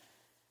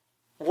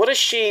 Where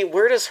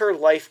does her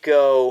life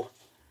go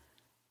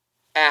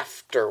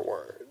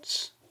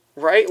afterwards?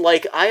 Right?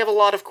 Like, I have a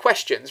lot of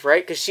questions,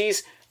 right? Because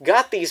she's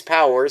got these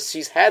powers,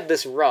 she's had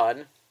this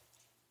run.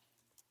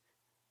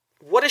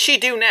 What does she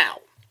do now?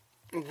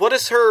 What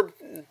does her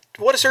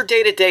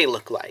day-to-day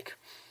look like?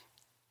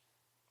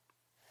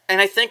 And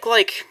I think,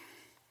 like,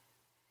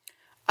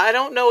 I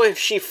don't know if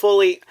she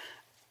fully...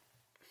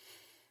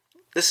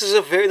 there's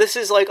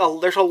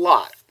a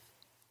lot.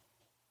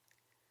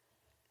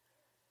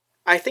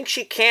 I think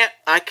she can't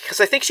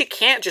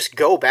just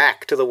go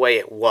back to the way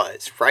it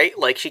was, right?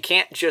 Like, she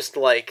can't just,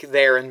 like,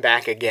 there and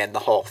back again the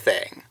whole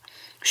thing.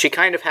 She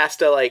kind of has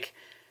to, like,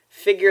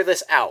 figure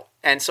this out.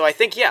 And so I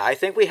think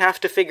we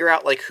have to figure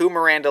out, like, who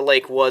Miranda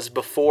Lake was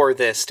before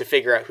this to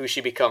figure out who she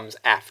becomes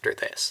after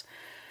this.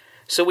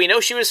 So we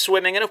know she was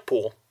swimming in a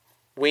pool.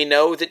 We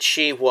know that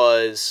she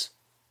was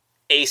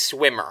a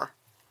swimmer.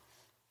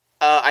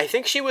 I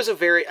think she was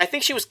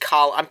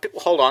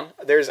hold on.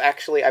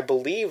 I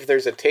believe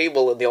there's a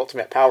table in the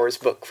Ultimate Powers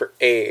book for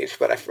age,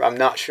 but I'm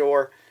not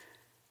sure.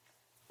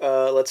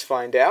 Let's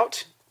find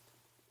out.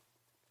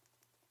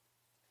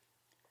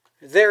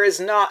 There is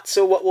not,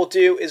 so what we'll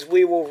do is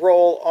we will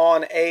roll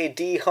on a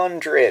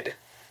D100.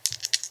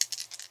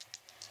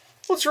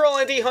 Let's roll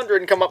on a D100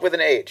 and come up with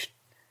an age.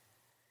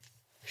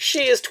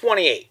 She is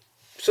 28.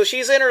 So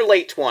she's in her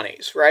late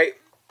 20s, right?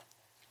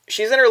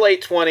 She's in her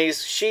late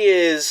 20s. She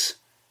is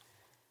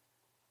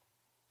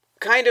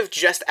kind of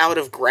just out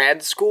of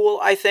grad school,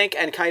 I think,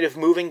 and kind of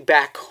moving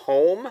back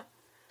home.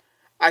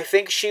 I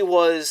think she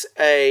was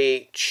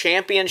a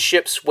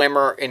championship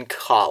swimmer in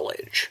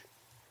college.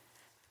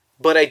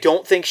 But I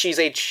don't think she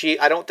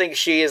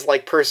is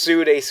like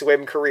pursued a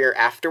swim career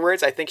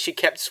afterwards. I think she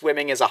kept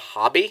swimming as a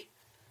hobby.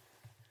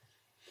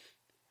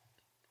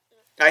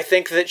 I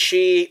think that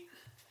she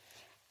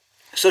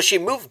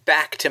moved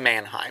back to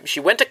Mannheim.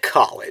 She went to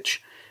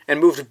college and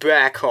moved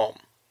back home.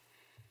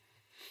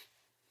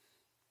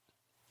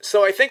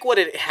 So I think what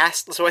it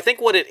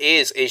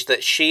is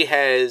that she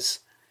has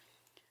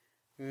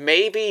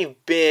maybe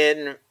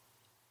been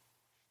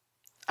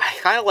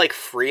kind of like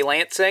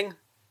freelancing.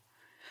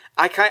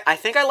 I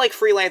think I like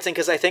freelancing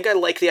because I think I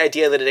like the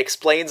idea that it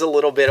explains a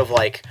little bit of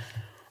like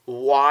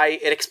why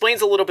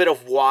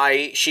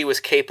she was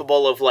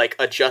capable of like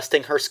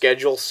adjusting her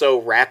schedule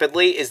so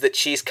rapidly, is that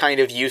she's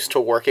kind of used to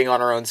working on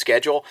her own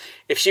schedule.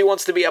 If she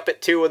wants to be up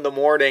at 2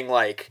 a.m,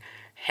 like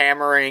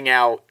hammering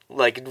out,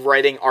 like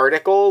writing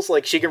articles,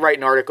 like she can write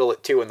an article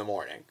at 2 a.m.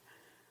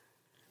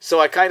 So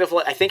I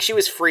think she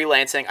was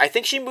freelancing. I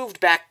think she moved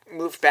back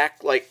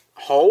like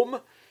home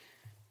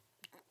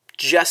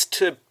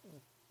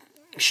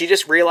she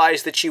just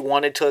realized that she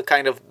wanted to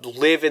kind of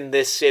live in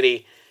this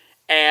city.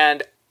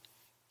 And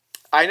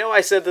I know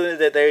I said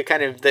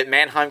that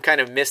Mannheim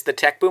kind of missed the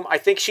tech boom. I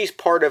think she's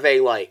part of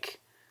a like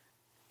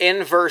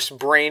inverse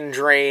brain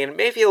drain,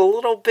 maybe a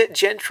little bit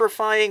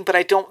gentrifying, but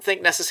I don't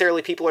think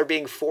necessarily people are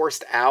being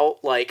forced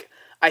out. Like,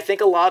 I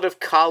think a lot of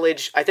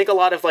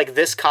like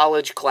this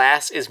college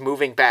class is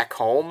moving back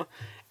home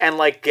and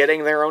like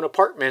getting their own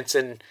apartments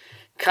and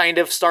kind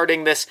of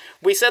starting this.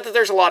 We said that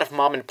there's a lot of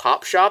mom and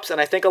pop shops, and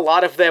I think a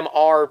lot of them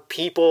are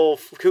people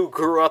who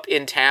grew up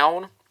in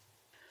town.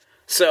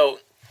 So,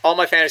 all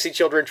my Fantasy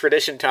Children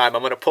tradition time,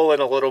 I'm going to pull in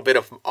a little bit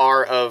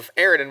of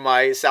Aaron and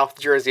my South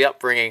Jersey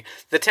upbringing.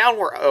 The town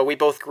where we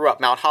both grew up,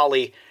 Mount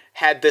Holly,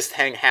 had this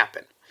thing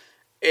happen.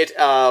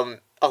 A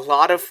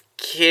lot of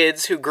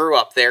kids who grew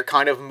up there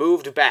kind of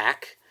moved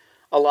back.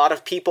 A lot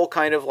of people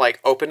kind of like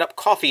opened up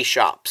coffee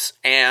shops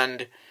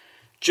and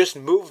just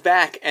moved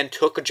back and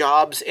took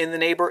jobs in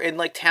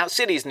like town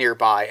cities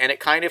nearby, and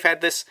it kind of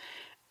had this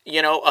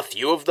a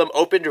few of them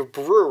opened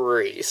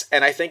breweries,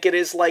 and I think it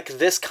is, like,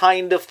 this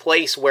kind of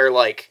place where,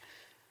 like,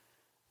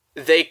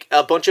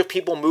 a bunch of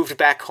people moved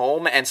back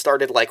home and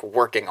started, like,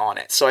 working on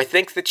it. So I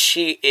think that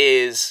she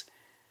is,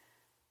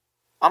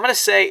 I'm gonna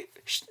say,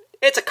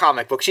 it's a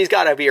comic book. She's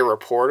gotta be a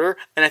reporter,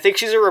 and I think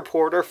she's a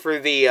reporter for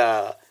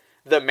the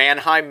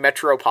Mannheim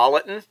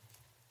Metropolitan.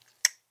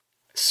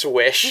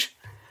 Swish.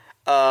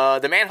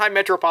 The Mannheim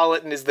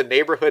Metropolitan is the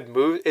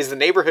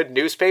neighborhood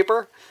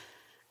newspaper,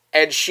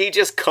 and she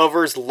just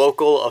covers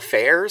local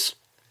affairs.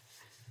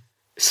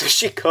 So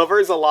she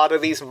covers a lot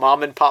of these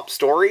mom and pop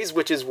stories,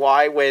 which is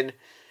why when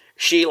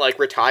she, like,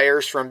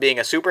 retires from being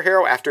a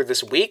superhero after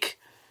this week,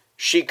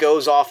 she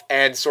goes off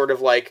and sort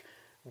of, like,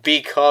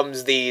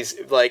 becomes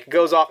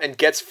goes off and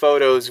gets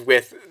photos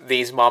with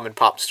these mom and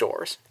pop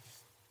stores.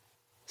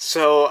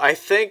 So I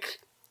think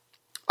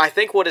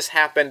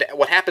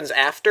what happens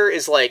after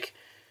is, like,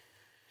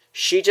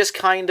 she just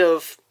kind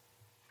of,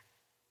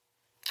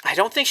 I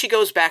don't think she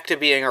goes back to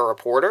being a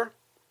reporter.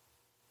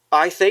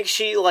 I think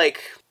she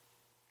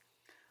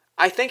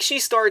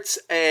starts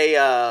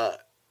a,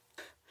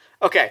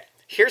 okay,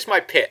 here's my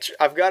pitch.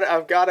 I've got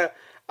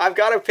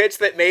a pitch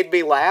that made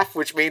me laugh,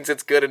 which means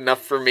it's good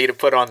enough for me to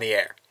put on the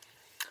air.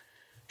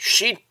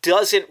 She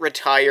doesn't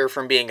retire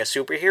from being a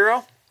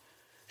superhero.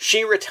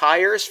 She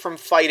retires from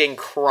fighting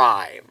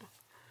crime.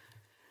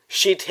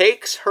 She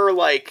takes her,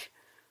 like,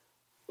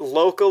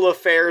 local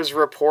affairs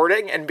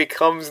reporting and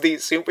becomes the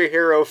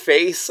superhero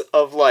face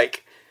of,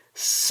 like,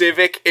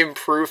 civic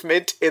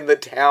improvement in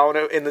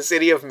the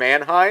city of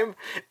Mannheim,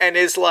 and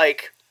is going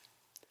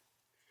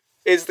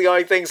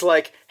things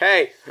like,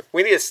 hey,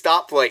 we need a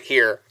stoplight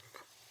here.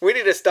 We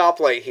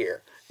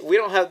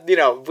don't have,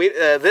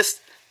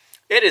 it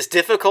is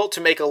difficult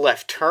to make a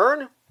left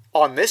turn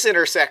on this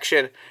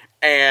intersection,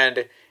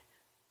 and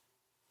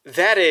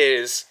that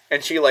is,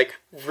 and she, like,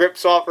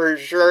 rips off her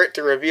shirt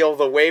to reveal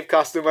the Wave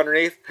costume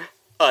underneath,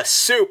 a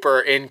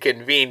super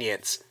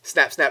inconvenience.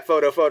 Snap, snap,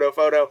 photo, photo,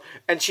 photo.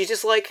 And she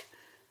just, like,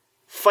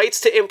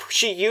 fights to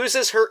she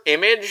uses her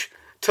image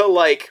to,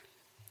 like,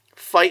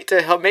 fight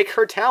to make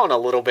her town a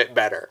little bit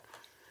better.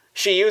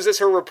 She uses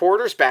her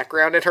reporter's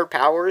background and her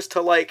powers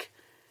to, like,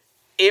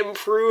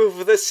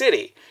 improve the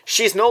city.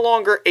 She's no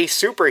longer a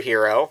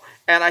superhero,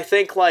 and I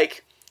think,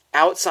 like,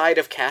 outside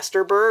of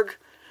Casterburg,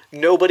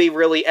 nobody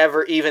really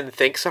ever even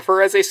thinks of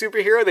her as a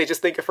superhero. They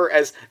just think of her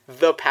as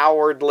the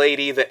powered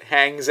lady that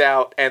hangs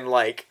out and,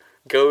 like,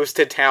 goes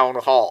to town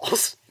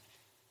halls.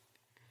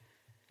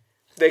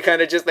 They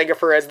kind of just think of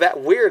her as that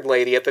weird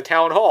lady at the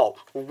town hall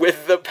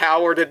with the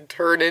power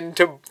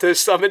to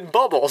summon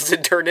bubbles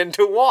and turn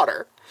into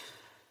water.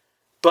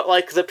 But,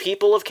 like, the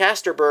people of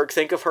Casterburg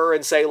think of her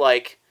and say,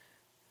 like,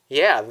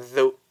 yeah,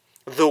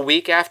 the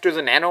week after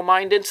the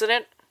Nanomind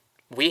incident,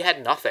 we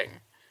had nothing.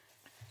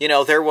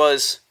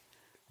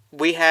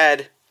 We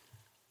had,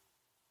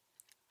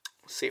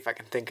 let's see if I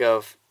can think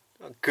of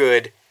a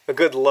good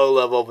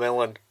low-level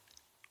villain.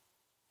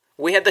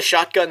 We had the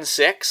Shotgun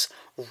 6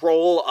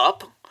 roll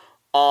up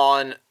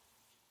on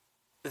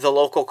the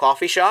local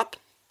coffee shop.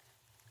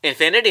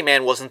 Infinity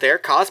Man wasn't there,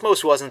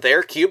 Cosmos wasn't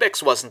there,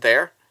 Cubix wasn't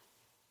there.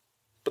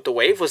 But the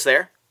Wave was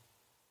there.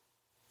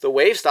 The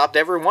Wave stopped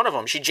every one of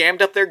them. She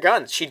jammed up their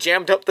guns. She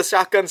jammed up the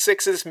Shotgun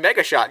 6's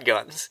mega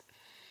shotguns.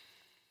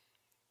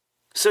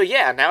 So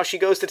yeah, now she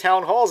goes to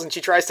town halls and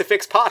she tries to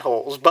fix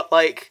potholes, but,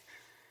 like,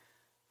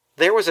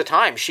 there was a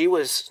time she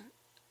was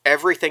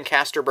everything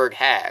Casterburg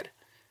had,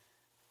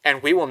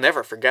 and we will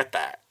never forget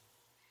that.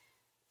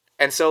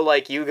 And so,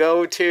 like, you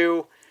go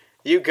to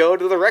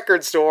the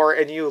record store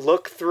and you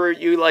look through,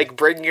 you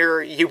bring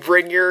your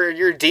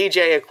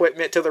DJ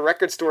equipment to the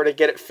record store to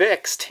get it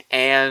fixed,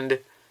 and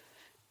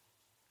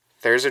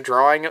there's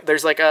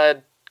like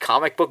a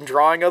comic book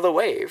drawing of the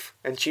Wave,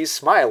 and she's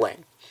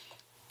smiling.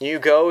 You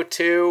go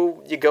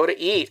to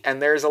eat,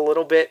 and there's a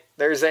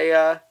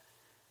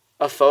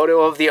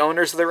photo of the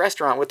owners of the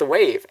restaurant with the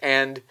Wave,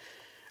 and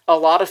a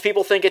lot of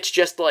people think it's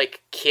just, like,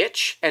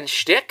 kitsch and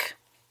shtick,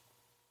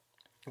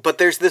 but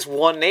there's this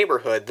one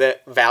neighborhood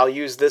that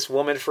values this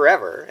woman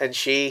forever, and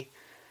she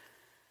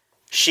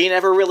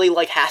never really,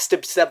 like, has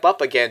to step up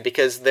again,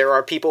 because there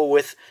are people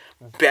with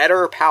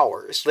better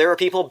powers. There are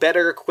people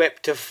better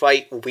equipped to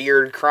fight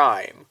weird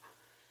crime.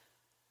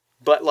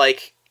 But,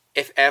 like,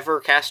 if ever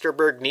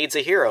Casterburg needs a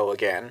hero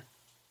again,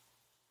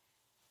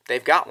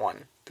 they've got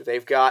one.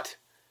 They've got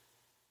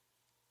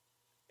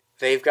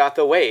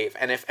the Wave,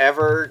 and if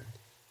ever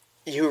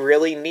you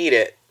really need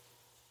it,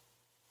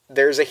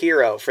 there's a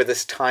hero for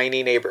this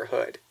tiny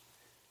neighborhood.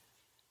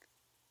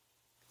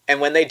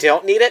 And when they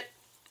don't need it,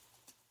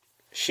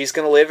 she's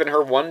gonna live in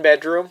her one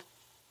bedroom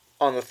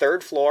on the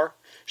 3rd floor.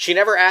 She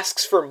never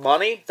asks for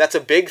money. That's a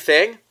big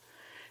thing.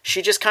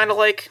 She just kind of,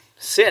 like,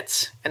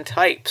 sits and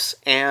types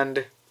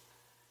and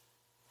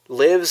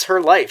lives her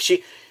life.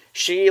 She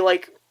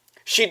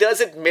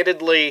does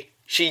admittedly,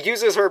 she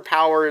uses her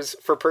powers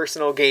for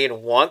personal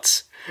gain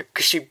once,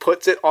 because she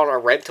puts it on a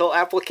rental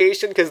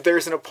application, because there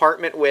is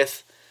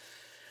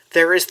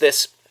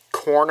this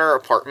corner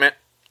apartment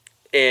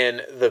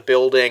in the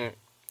building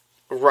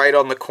right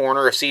on the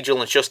corner of Siegel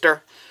and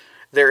Schuster,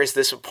 there is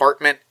this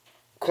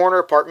corner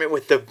apartment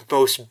with the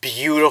most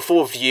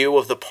beautiful view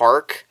of the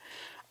park.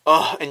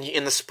 Oh, and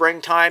in the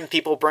springtime,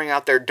 people bring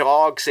out their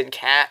dogs and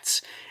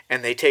cats,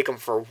 and they take them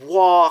for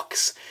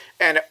walks,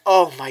 and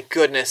oh my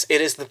goodness,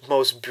 it is the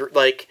most,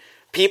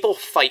 people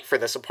fight for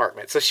this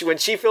apartment. So when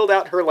she filled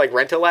out her,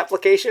 rental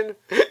application,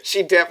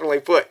 she definitely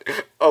put,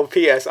 oh,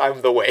 P.S.,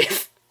 I'm the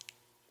wave.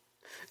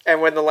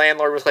 And when the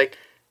landlord was like,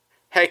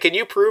 hey, can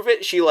you prove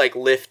it? She,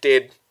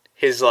 lifted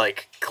his,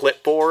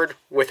 clipboard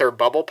with her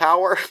bubble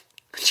power.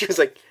 She was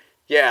like,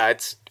 yeah,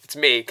 it's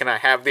me. Can I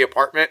have the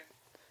apartment?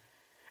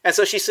 And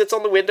so she sits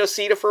on the window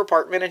seat of her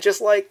apartment and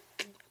just,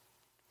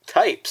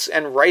 types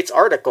and writes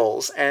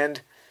articles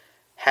and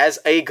has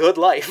a good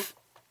life.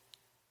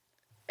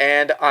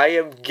 And I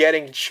am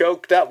getting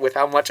choked up with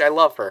how much I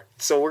love her.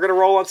 So we're going to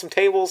roll on some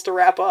tables to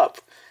wrap up.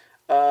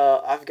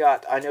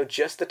 I know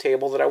just the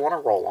table that I want to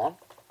roll on.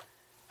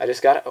 I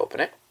just got to open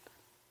it.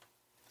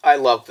 I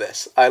love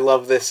this. I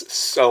love this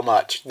so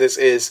much. This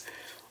is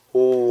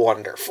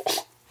wonderful.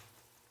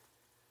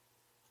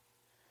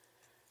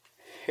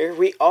 Here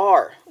we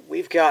are.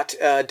 We've got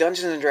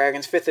Dungeons &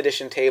 Dragons 5th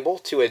edition table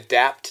to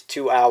adapt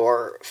to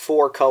our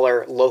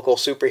 4-color local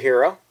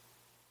superhero.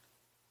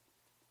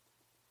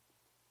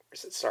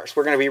 Where's it starts?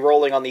 We're going to be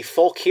rolling on the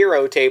folk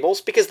hero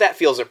tables because that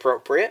feels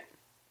appropriate.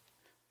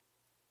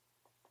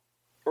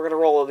 We're going to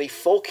roll on the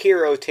folk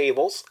hero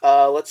tables.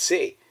 Let's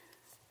see.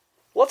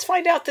 Let's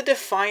find out the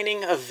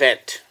defining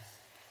event.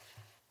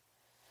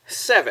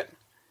 7.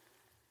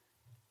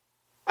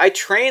 I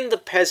trained the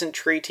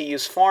peasantry to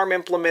use farm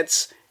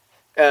implements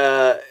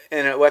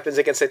and weapons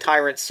against a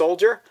tyrant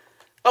soldier.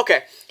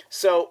 Okay,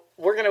 so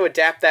we're going to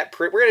adapt that.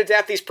 We're going to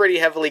adapt these pretty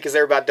heavily because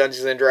they're about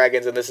Dungeons and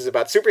Dragons, and this is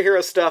about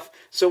superhero stuff.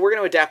 So we're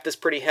going to adapt this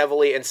pretty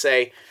heavily and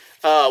say,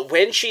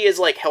 when she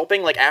is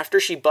helping, after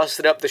she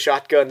busted up the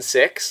Shotgun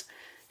 6,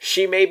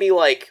 she may be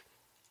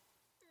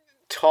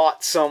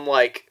taught some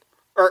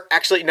or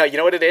actually no, you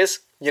know what it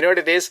is? You know what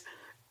it is?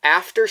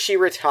 After she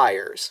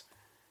retires,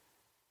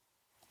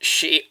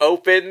 she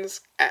opens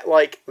at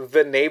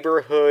the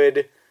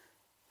neighborhood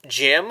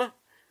gym.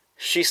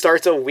 She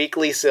starts a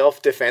weekly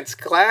self-defense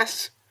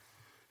class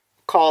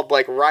called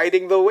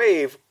Riding the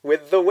Wave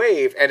with the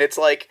Wave, and it's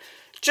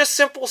just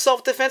simple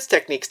self-defense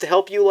techniques to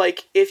help you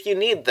if you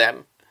need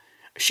them.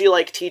 She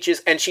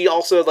teaches, and she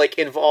also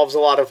involves a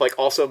lot of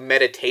also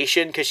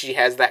meditation because she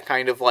has that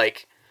kind of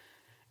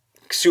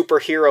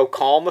superhero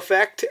calm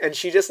effect, and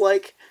she just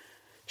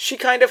she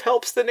kind of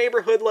helps the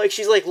neighborhood.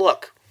 She's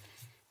look,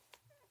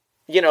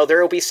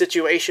 there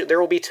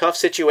will be tough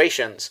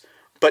situations,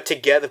 but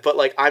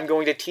I'm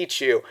going to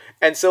teach you.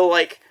 And so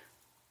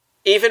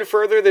even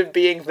further than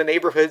being the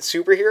neighborhood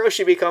superhero,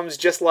 she becomes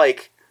just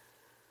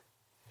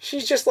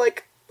she's just a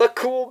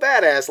cool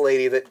badass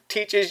lady that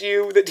teaches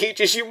you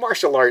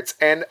martial arts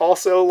and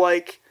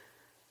also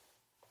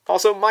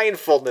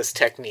mindfulness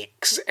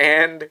techniques.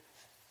 And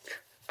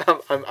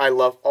I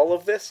love all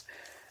of this.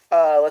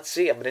 Let's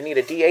see, I'm going to need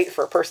a D8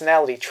 for a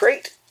personality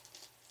trait.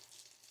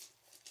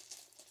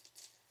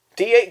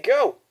 D8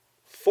 go!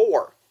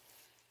 4.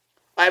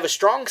 I have a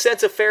strong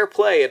sense of fair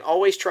play and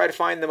always try to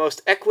find the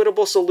most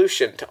equitable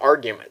solution to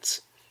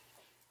arguments.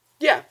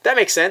 Yeah, that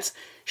makes sense.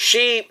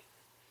 She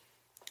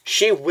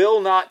will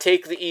not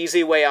take the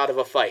easy way out of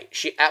a fight.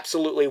 She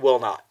absolutely will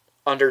not.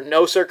 Under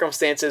no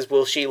circumstances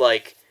will she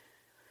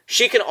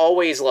she can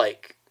always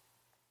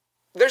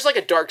there's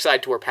a dark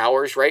side to her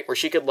powers, right? Where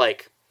she could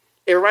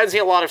it reminds me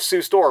a lot of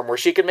Sue Storm, where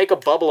she can make a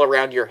bubble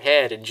around your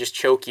head and just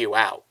choke you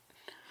out.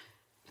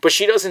 But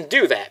she doesn't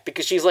do that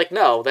because she's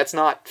no, that's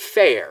not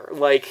fair.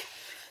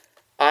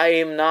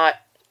 I'm not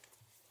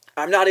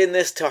in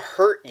this to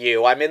hurt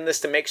you. I'm in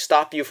this to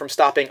stop you from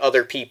stopping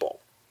other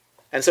people.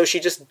 And so she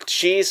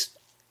is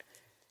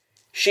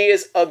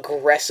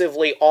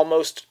aggressively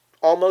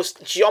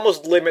she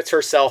almost limits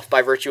herself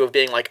by virtue of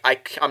being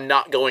I'm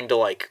not going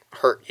to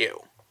hurt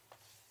you.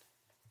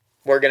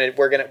 We're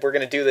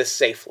gonna do this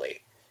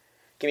safely.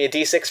 Give me a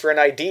D6 for an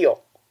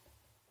ideal.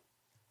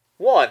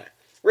 1.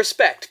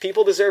 Respect.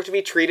 People deserve to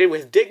be treated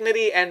with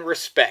dignity and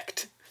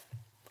respect.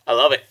 I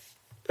love it.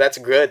 That's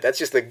good. That's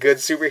just a good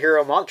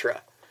superhero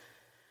mantra.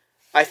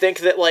 I think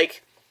that,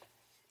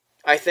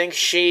 I think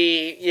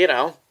she,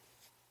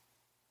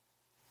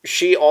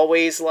 she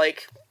always, I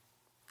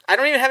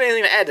don't even have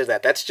anything to add to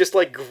that. That's just,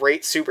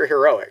 great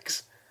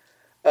superheroics.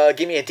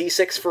 Give me a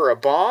D6 for a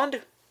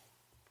bond.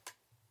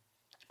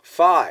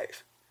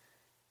 5.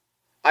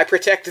 I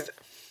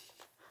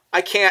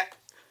can't.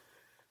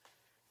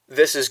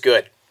 This is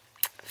good.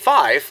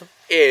 5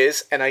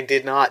 is, and I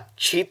did not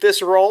cheat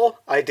this roll,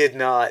 I did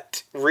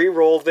not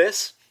re-roll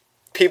this,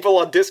 people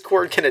on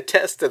Discord can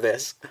attest to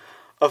this.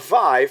 A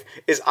 5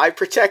 is I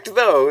protect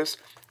those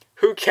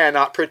who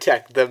cannot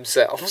protect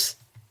themselves.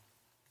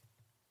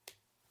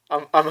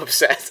 I'm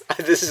obsessed.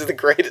 This is the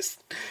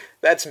greatest.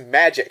 That's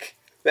magic.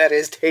 That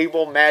is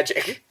table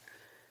magic.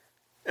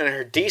 And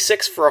her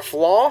D6 for a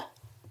flaw?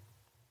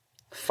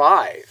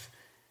 5.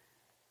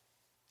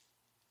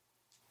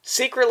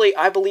 Secretly,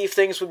 I believe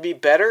things would be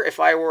better if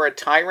I were a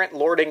tyrant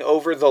lording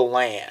over the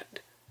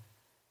land.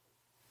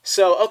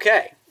 So,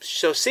 okay.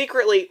 So,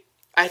 secretly,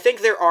 I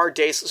think there are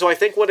days... So, I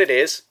think what it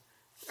is...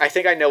 I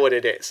think I know what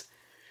it is.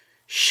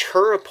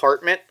 Her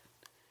apartment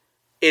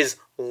is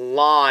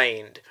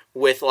lined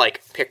with,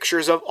 like,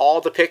 pictures of all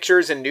the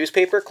pictures and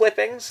newspaper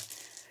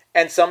clippings.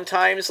 And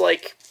sometimes,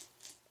 like...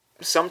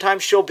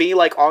 Sometimes she'll be,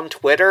 like, on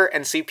Twitter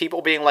and see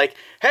people being like,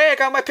 hey, I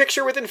got my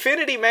picture with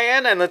Infinity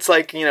Man! And it's,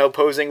 like, you know,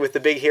 posing with the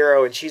big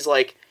hero. And she's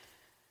like,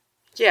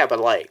 yeah, but,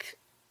 like,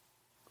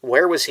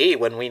 where was he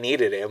when we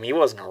needed him? He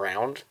wasn't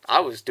around. I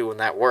was doing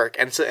that work.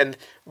 And, so,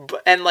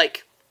 and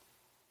like,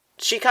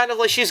 she kind of,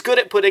 like, she's good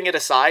at putting it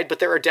aside, but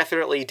there are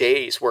definitely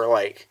days where,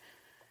 like,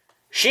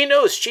 she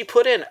knows she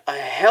put in a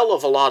hell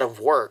of a lot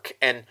of work,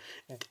 and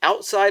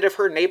outside of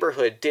her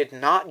neighborhood did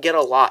not get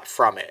a lot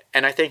from it.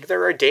 And I think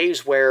there are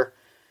days where,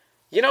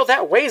 you know,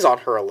 that weighs on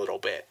her a little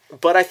bit.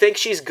 But I think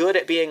she's good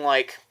at being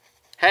like,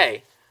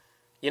 hey,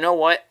 you know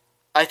what?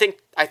 I think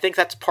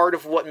that's part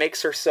of what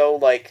makes her so,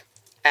 like,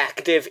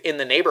 active in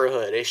the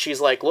neighborhood, is she's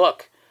like,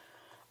 look,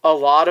 a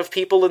lot of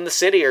people in the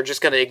city are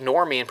just going to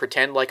ignore me and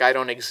pretend like I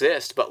don't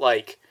exist, but,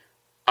 like,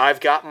 I've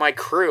got my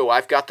crew,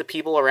 I've got the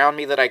people around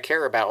me that I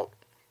care about.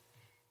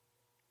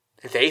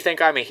 They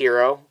think I'm a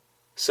hero,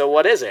 so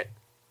what is it?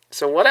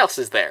 So what else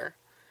is there?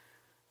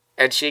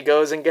 And she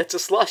goes and gets a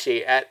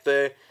slushie at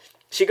the...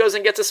 She goes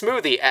and gets a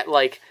smoothie at,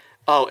 like,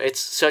 oh, it's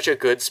such a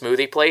good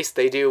smoothie place.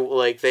 They do,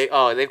 like,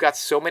 they've got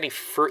so many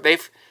fruit,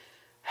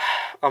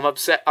 I'm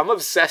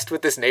obsessed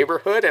with this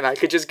neighborhood, and I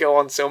could just go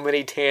on so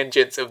many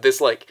tangents of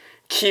this, like,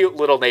 cute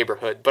little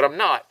neighborhood, but I'm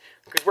not,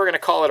 because we're going to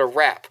call it a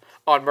wrap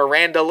on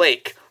Miranda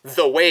Lake,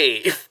 The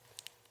Wave.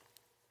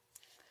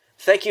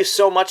 Thank you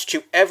so much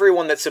to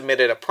everyone that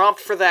submitted a prompt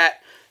for that.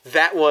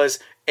 That was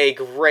a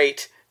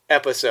great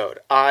episode.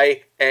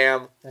 I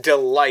am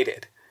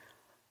delighted.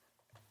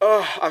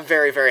 Oh, I'm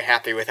very, very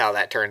happy with how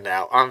that turned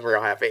out. I'm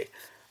real happy.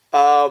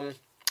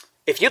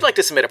 If you'd like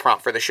to submit a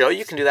prompt for the show,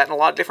 you can do that in a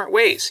lot of different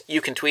ways. You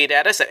can tweet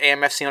at us at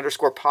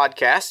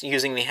AMFC_podcast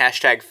using the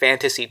hashtag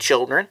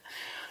FantasyChildren.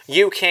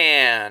 You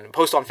can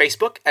post on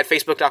Facebook at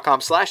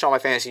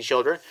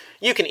facebook.com/allmyfantasychildren.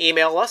 You can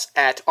email us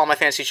at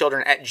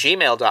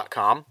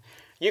allmyfantasychildren@gmail.com.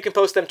 You can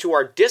post them to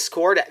our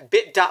Discord at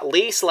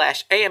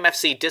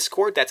bit.ly/AMFC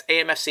Discord. That's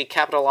AMFC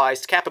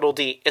capitalized, capital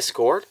D,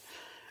 Discord.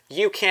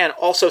 You can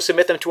also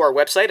submit them to our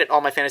website at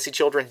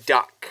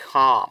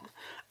allmyfantasychildren.com.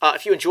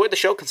 If you enjoyed the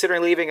show, consider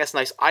leaving us a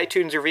nice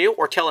iTunes review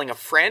or telling a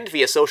friend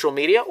via social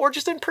media or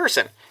just in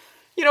person.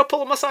 You know, pull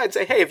them aside and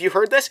say, hey, have you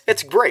heard this?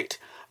 It's great.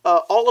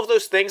 All of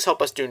those things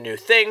help us do new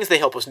things. They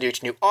help us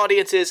reach new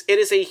audiences. It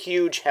is a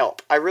huge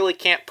help. I really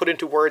can't put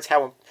into words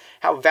how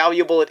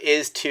valuable it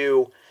is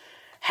to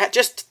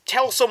just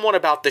tell someone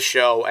about the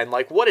show and,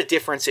 like, what a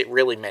difference it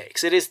really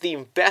makes. It is the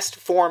best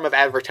form of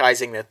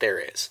advertising that there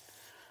is.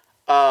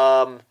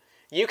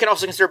 You can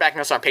also consider backing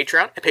us on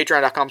Patreon at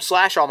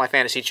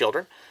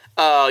patreon.com/allmyfantasychildren.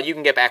 You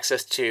can get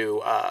access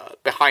to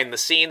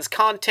behind-the-scenes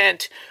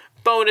content,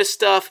 bonus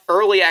stuff,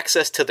 early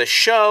access to the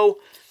show.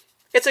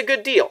 It's a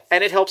good deal,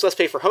 and it helps us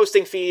pay for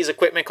hosting fees,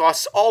 equipment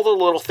costs, all the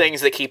little things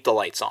that keep the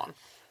lights on.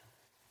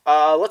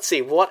 Let's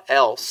see, what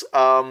else?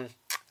 I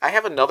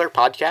have another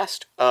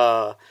podcast.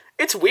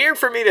 It's weird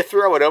for me to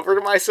throw it over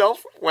to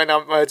myself when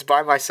it's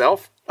by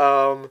myself.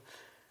 I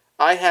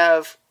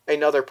have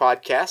another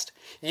podcast.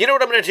 You know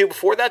what I'm going to do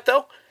before that,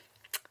 though?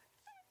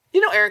 You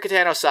know Aaron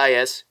Catano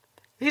Saez?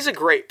 He's a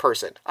great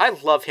person. I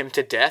love him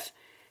to death.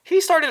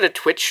 He started a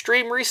Twitch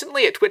stream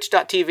recently at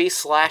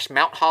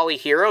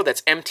twitch.tv/MountHollyHero.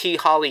 That's MT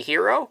Holly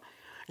Hero.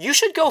 You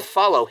should go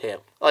follow him.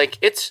 Like,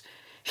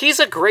 he's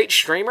a great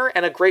streamer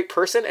and a great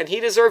person, and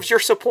he deserves your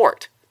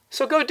support.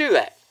 So go do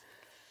that.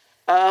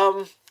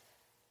 I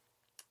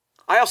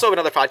also have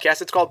another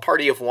podcast. It's called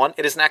Party of One.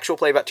 It is an actual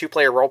play about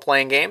two-player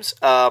role-playing games.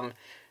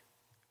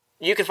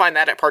 You can find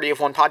that at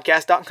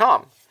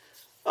partyofonepodcast.com.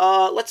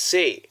 Let's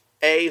see.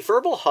 A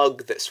verbal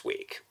hug this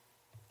week.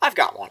 I've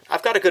got one.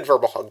 I've got a good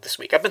verbal hug this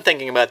week. I've been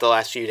thinking about it the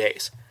last few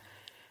days.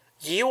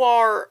 You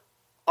are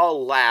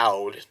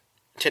allowed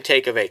to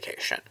take a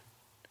vacation.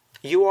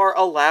 You are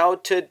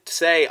allowed to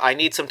say, I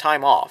need some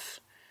time off.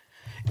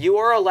 You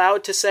are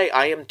allowed to say,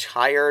 I am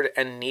tired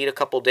and need a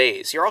couple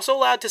days. You're also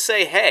allowed to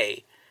say,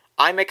 hey,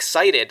 I'm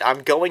excited.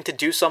 I'm going to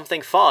do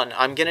something fun.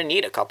 I'm going to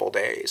need a couple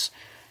days.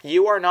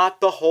 You are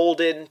not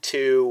beholden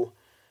to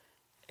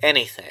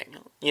anything.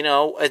 You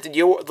know,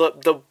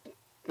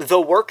 the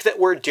work that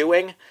we're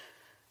doing,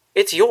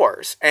 it's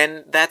yours.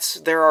 And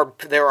there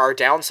are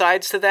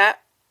downsides to that,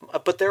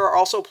 but there are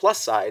also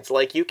plus sides.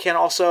 Like, you can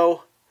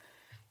also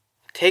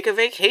take a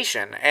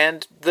vacation,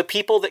 and the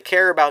people that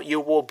care about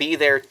you will be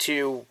there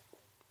to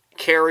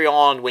carry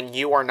on when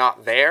you are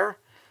not there.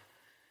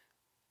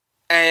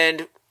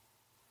 And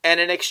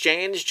in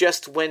exchange,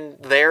 just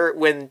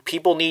when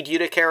people need you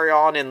to carry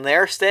on in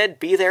their stead,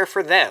 be there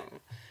for them.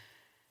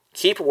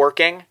 Keep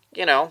working,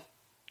 you know,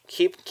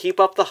 keep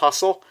up the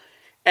hustle,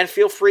 and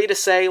feel free to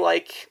say,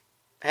 like,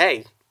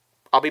 hey,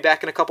 I'll be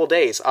back in a couple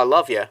days. I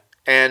love you,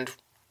 and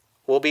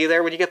we'll be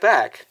there when you get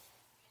back.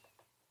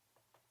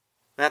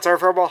 That's our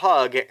verbal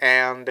hug,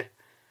 and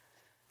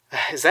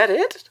is that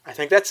it? I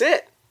think that's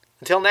it.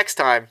 Until next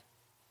time,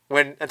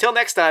 when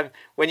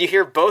you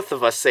hear both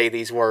of us say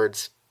these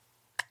words,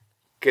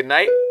 good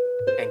night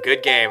and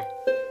good game.